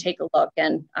website and take a look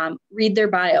and read their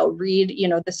bio, read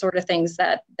the sort of things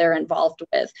that they're involved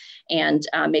with, and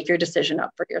make your decision up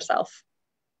for yourself.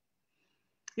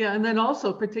 Yeah, and then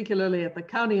also particularly at the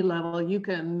county level, you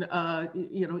can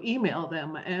email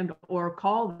them or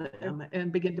call them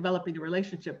and begin developing a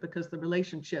relationship, because the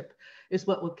relationship is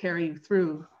what will carry you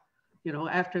through.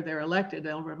 After they're elected,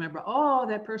 they'll remember, oh,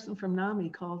 that person from NAMI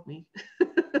called me.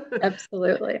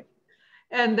 Absolutely.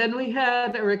 And then we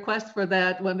had a request for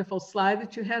that wonderful slide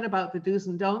that you had about the do's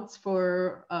and don'ts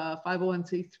for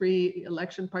 501c3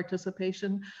 election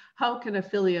participation. How can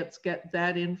affiliates get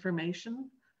that information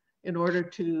in order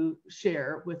to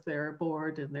share with their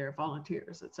board and their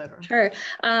volunteers, et cetera? Sure.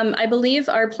 I believe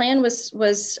our plan was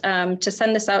to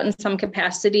send this out in some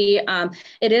capacity.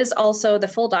 It is also, the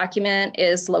full document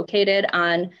is located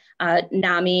on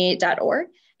NAMI.org.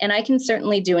 And I can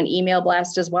certainly do an email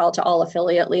blast as well to all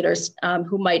affiliate leaders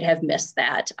who might have missed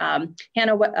that.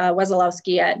 Hannah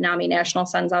Wesolowski at NAMI National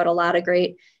sends out a lot of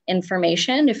great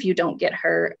information if you don't get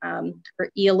her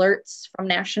e-alerts from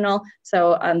National.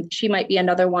 So she might be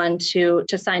another one to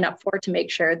sign up for, to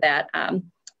make sure that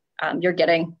you're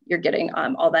getting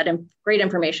all that great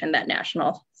information that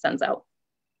National sends out.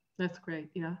 That's great,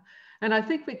 yeah. And I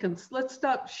think let's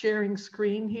stop sharing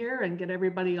screen here and get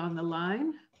everybody on the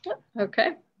line.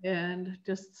 Okay. And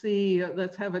just see,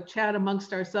 let's have a chat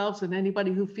amongst ourselves, and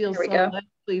anybody who feels so led,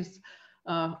 please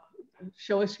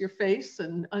show us your face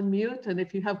and unmute. And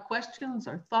if you have questions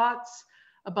or thoughts,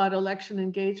 about election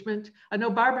engagement. I know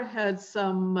Barbara had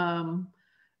some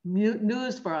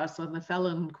news for us on the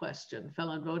felon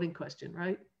voting question,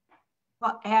 right?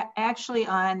 Well, actually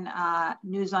on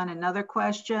news on another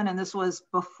question, and this was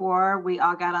before we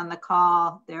all got on the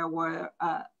call, there were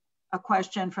a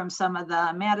question from some of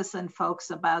the Madison folks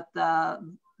about the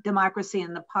democracy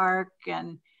in the park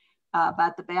and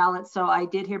about the ballot. So I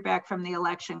did hear back from the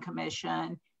Election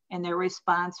Commission, and their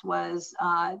response was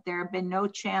there have been no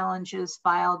challenges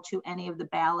filed to any of the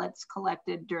ballots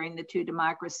collected during the 2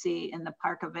 Democracy in the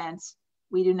Park events.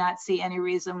 We do not see any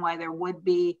reason why there would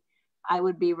be. I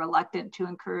would be reluctant to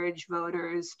encourage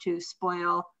voters to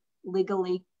spoil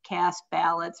legally cast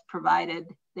ballots, provided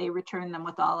they return them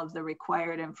with all of the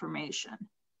required information.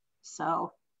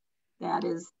 So that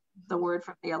is the word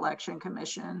from the Election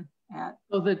Commission.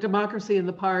 So the democracy in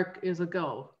the park is a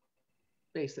go,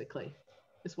 basically,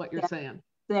 is what you're saying.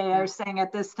 They are saying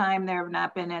at this time there have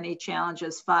not been any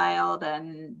challenges filed,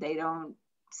 and they don't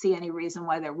see any reason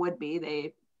why there would be.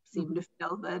 They seem to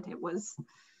feel that it was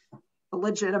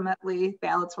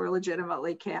ballots were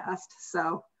legitimately cast.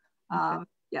 So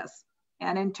yes.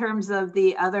 And in terms of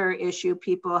the other issue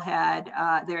people had,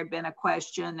 there had been a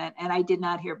question, and I did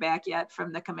not hear back yet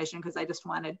from the commission because I just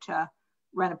wanted to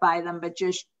run it by them, but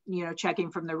just,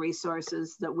 checking from the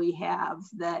resources that we have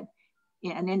that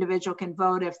an individual can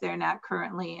vote if they're not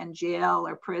currently in jail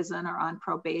or prison or on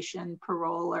probation,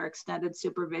 parole, or extended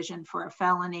supervision for a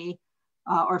felony,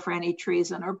 or for any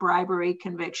treason or bribery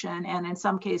conviction. And in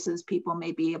some cases, people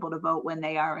may be able to vote when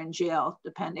they are in jail,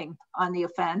 depending on the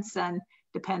offense and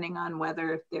depending on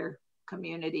whether their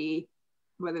community,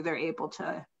 whether they're able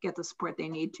to get the support they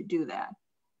need to do that.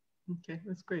 Okay,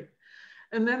 that's great.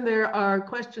 And then there are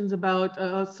questions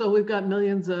about, so we've got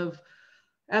millions of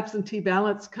absentee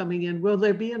ballots coming in. Will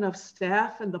there be enough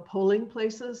staff in the polling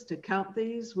places to count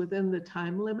these within the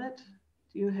time limit?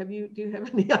 Do you have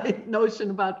any notion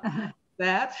about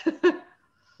that?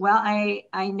 Well,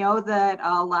 I know that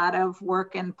a lot of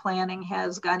work and planning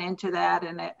has gone into that.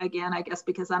 And again, I guess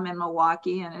because I'm in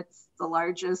Milwaukee and it's the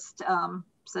largest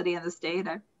city in the state,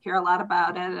 I hear a lot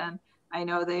about it. And I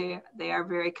know they are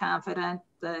very confident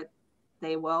that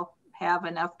they will have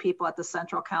enough people at the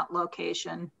central count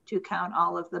location to count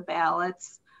all of the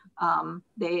ballots.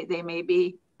 They may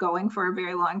be going for a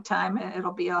very long time.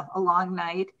 It'll be a long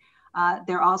night.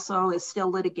 There also is still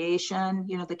litigation,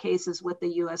 the cases with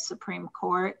the US Supreme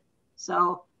Court.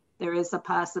 So there is a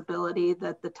possibility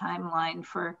that the timeline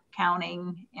for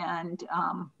counting and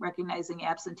recognizing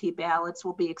absentee ballots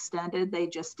will be extended. They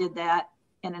just did that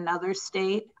in another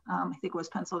state, I think it was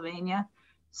Pennsylvania.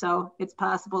 So it's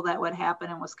possible that would happen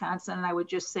in Wisconsin. And I would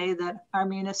just say that our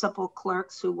municipal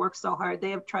clerks who work so hard,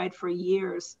 they have tried for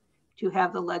years to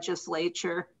have the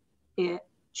legislature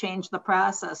change the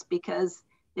process, because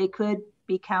they could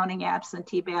be counting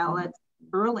absentee ballots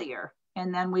earlier,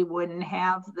 and then we wouldn't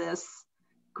have this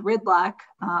gridlock,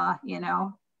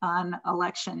 on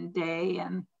election day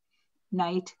and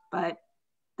night. But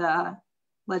the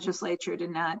legislature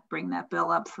did not bring that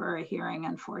bill up for a hearing,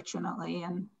 unfortunately.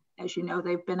 And as you know,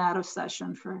 they've been out of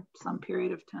session for some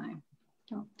period of time.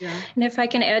 Yeah. And if I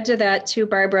can add to that too,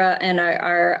 Barbara, and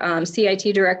our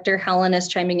CIT director, Helen, is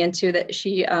chiming into that.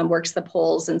 She works the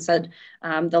polls and said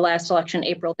the last election,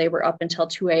 April, they were up until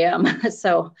 2 a.m.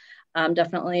 So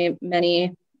definitely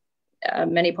many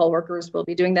poll workers will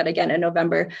be doing that again in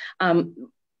November. A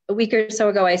week or so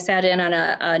ago, I sat in on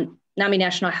a NAMI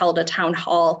National held a town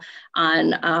hall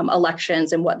on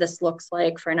elections and what this looks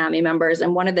like for NAMI members.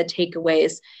 And one of the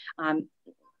takeaways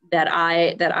that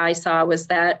I saw was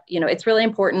that, it's really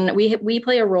important. We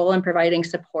play a role in providing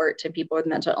support to people with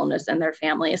mental illness and their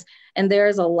families. And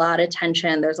there's a lot of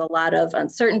tension. There's a lot of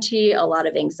uncertainty, a lot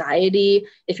of anxiety.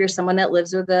 If you're someone that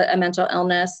lives with a mental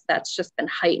illness, that's just been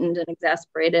heightened and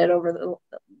exacerbated over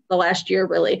the last year,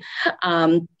 really.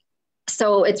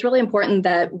 So it's really important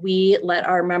that we let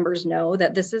our members know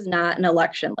that this is not an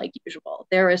election like usual.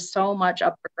 There is so much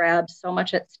up for grabs, so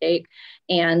much at stake.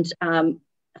 And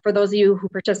for those of you who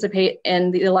participate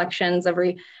in the elections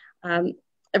every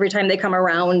time they come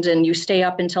around and you stay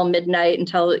up until midnight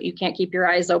until you can't keep your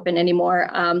eyes open anymore,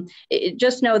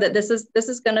 just know that this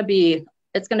is going to be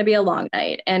a long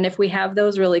night. And if we have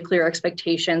those really clear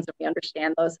expectations and we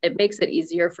understand those, it makes it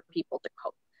easier for people to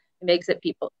cope. It makes it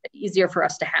easier for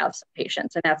us to have some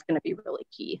patience, and that's going to be really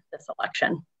key this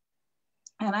election.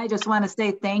 And I just want to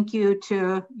say thank you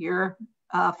to your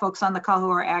folks on the call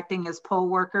who are acting as poll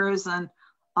workers and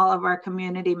all of our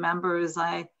community members.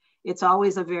 It's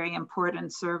always a very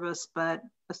important service, but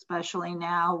especially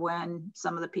now when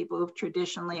some of the people who've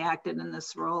traditionally acted in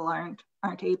this role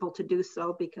aren't able to do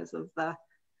so because of the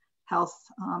health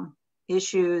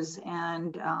issues,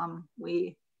 and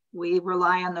we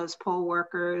rely on those poll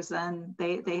workers, and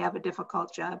they have a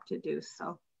difficult job to do.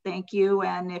 So thank you.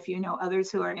 And if you know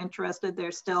others who are interested,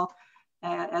 there's still,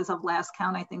 as of last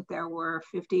count, I think there were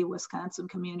 50 Wisconsin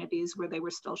communities where they were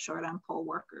still short on poll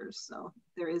workers. So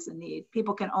there is a need.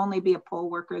 People can only be a poll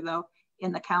worker though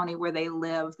in the county where they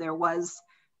live. There was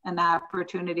an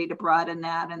opportunity to broaden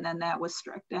that, and then that was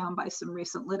struck down by some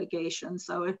recent litigation.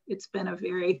 So it's been a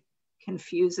very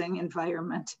confusing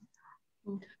environment.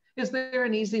 Is there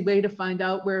an easy way to find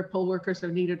out where poll workers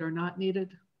are needed or not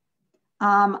needed?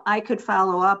 I could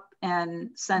follow up and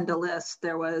send a list.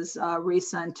 There was a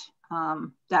recent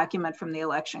document from the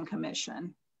Election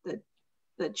Commission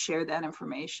that shared that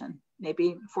information.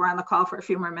 Maybe if we're on the call for a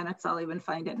few more minutes, I'll even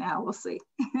find it now. We'll see.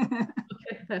 Okay,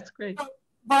 that's great.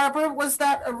 Barbara, was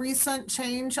that a recent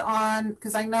change on,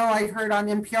 because I know I heard on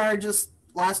NPR just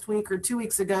last week or 2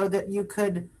 weeks ago that you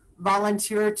could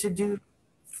volunteer to do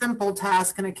simple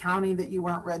tasks in a county that you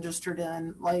weren't registered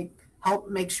in, like help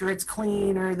make sure it's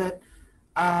clean, or that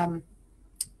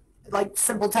like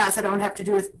simple tasks that don't have to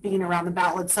do with being around the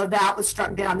ballot. So that was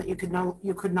struck down, that you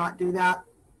could not do that.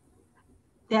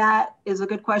 That is a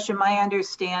good question. My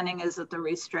understanding is that the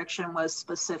restriction was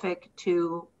specific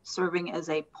to serving as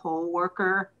a poll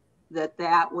worker,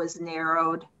 that was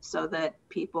narrowed so that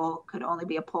people could only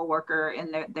be a poll worker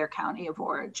in their county of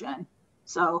origin.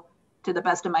 So to the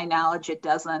best of my knowledge, it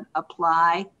doesn't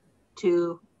apply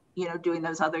to, doing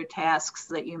those other tasks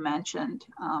that you mentioned.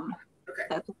 Okay.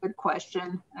 That's a good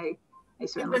question. I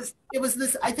certainly. It was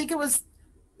this, I think it was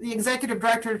the executive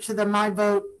director to the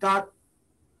MyVote.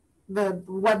 The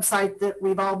website that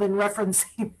we've all been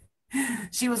referencing.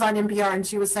 She was on NPR and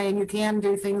she was saying you can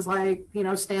do things like,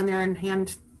 stand there and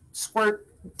hand squirt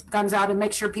guns out and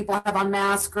make sure people have on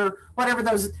masks or whatever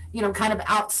those, kind of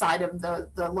outside of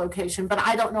the location. But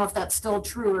I don't know if that's still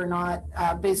true or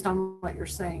not, based on what you're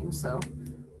saying. So.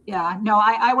 Yeah, no,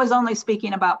 I was only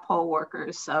speaking about poll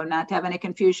workers. So not to have any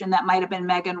confusion, that might've been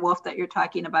Megan Wolf that you're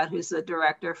talking about, who's the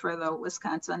director for the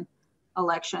Wisconsin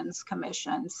Elections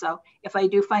Commission. So if I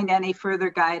do find any further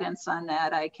guidance on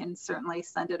that, I can certainly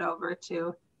send it over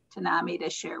to NAMI to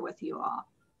share with you all.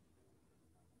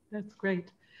 That's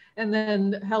great. And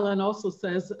then Helen also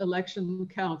says election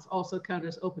counts also count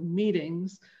as open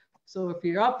meetings. So if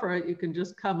you're up for it, you can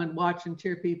just come and watch and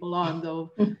cheer people on,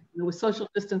 though with social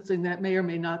distancing, that may or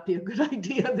may not be a good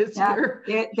idea this year.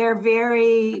 They're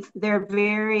very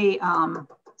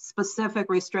specific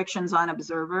restrictions on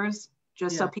observers.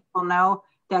 Just so people know,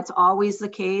 that's always the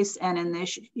case. And in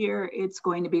this year, it's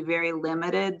going to be very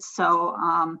limited. So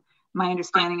my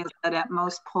understanding is that at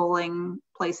most polling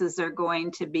places, they're going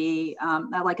to be,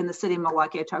 like in the city of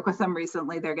Milwaukee, I talked with them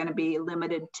recently, they're going to be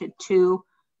limited to 2,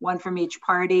 1 from each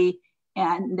party.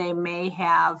 And they may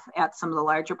have, at some of the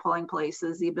larger polling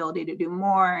places, the ability to do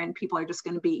more. And people are just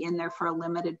going to be in there for a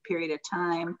limited period of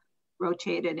time,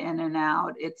 rotated in and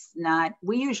out. It's not,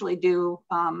 we usually do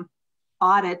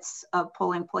audits of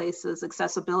polling places,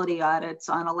 accessibility audits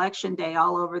on election day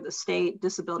all over the state.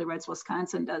 Disability Rights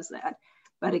Wisconsin does that.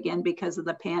 But again, because of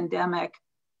the pandemic,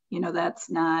 that's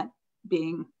not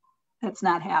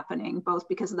happening, both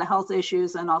because of the health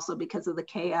issues and also because of the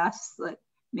chaos that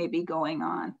may be going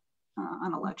on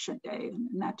election day.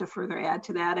 And not to further add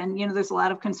to that. And, there's a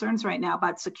lot of concerns right now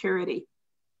about security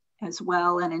as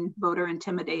well, and in voter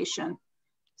intimidation.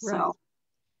 Right. So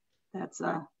that's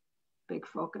a big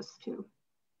focus too.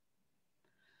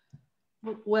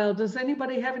 Well, does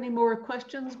anybody have any more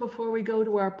questions before we go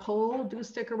to our poll? Do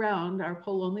stick around. Our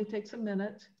poll only takes a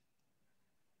minute.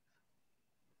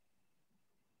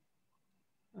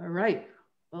 All right.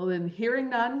 Well, then, hearing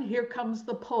none, here comes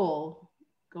the poll.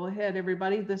 Go ahead,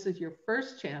 everybody. This is your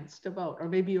first chance to vote, or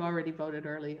maybe you already voted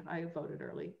early. I voted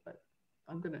early, but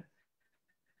I'm going to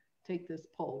take this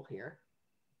poll here.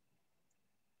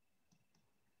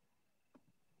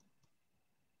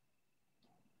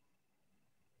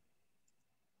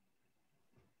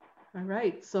 All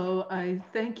right, so I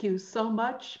thank you so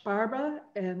much, Barbara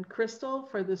and Crystal,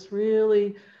 for this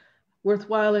really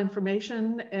worthwhile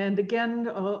information. And again,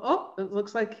 it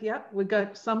looks like, yeah, we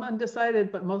got some undecided,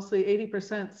 but mostly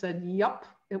 80% said, yup,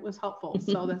 it was helpful.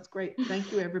 So that's great. Thank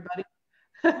you, everybody.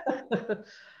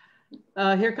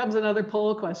 Here comes another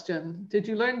poll question. Did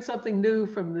you learn something new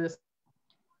from this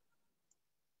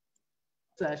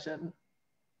session?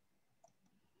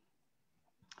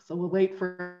 So we'll wait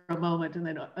for a moment and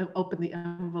then open the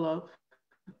envelope.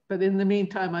 But in the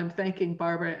meantime, I'm thanking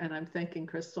Barbara and I'm thanking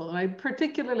Crystal. And I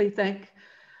particularly thank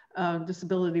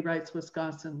Disability Rights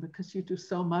Wisconsin, because you do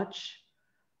so much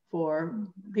for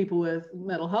people with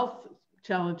mental health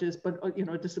challenges, but you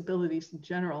know, disabilities in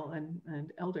general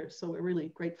and elders. So we're really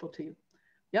grateful to you.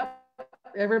 Yep,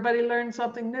 everybody learned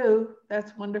something new.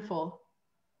 That's wonderful.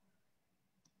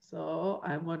 So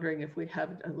I'm wondering if we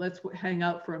have, let's hang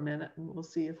out for a minute and we'll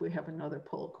see if we have another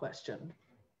poll question.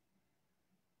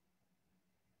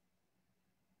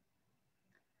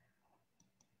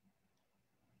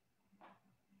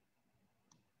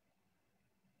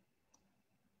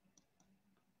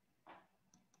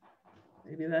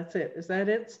 Maybe that's it. Is that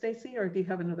it, Stacy, or do you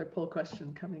have another poll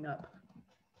question coming up?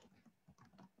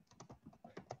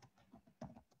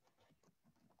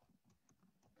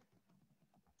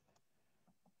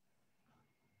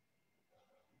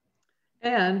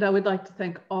 And I would like to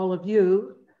thank all of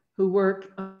you who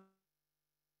work on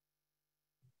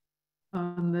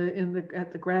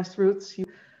at the grassroots. You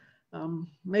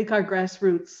make our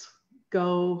grassroots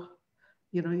go.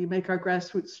 You know, you make our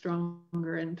grassroots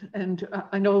stronger. And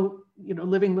I know, you know,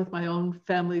 living with my own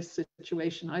family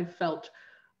situation, I felt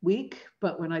weak,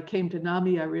 but when I came to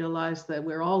NAMI, I realized that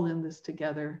we're all in this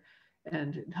together,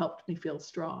 and it helped me feel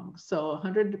strong. So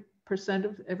 100%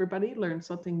 of everybody learned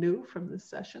something new from this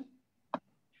session.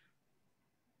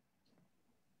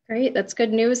 Great, that's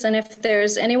good news. And if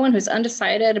there's anyone who's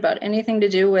undecided about anything to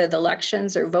do with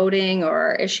elections or voting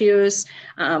or issues,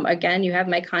 again, you have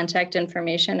my contact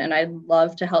information, and I'd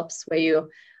love to help sway you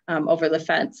over the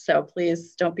fence. So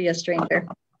please don't be a stranger.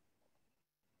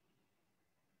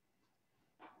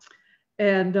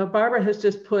 And Barbara has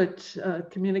just put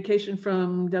communication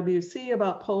from WEC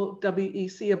about poll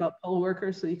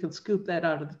workers, so you can scoop that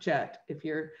out of the chat if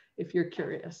you're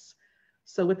curious.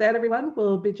 So with that, everyone,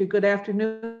 we'll bid you good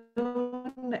afternoon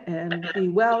and be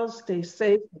well, stay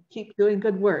safe, and keep doing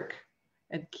good work,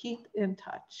 and keep in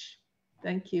touch.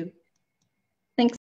 Thank you.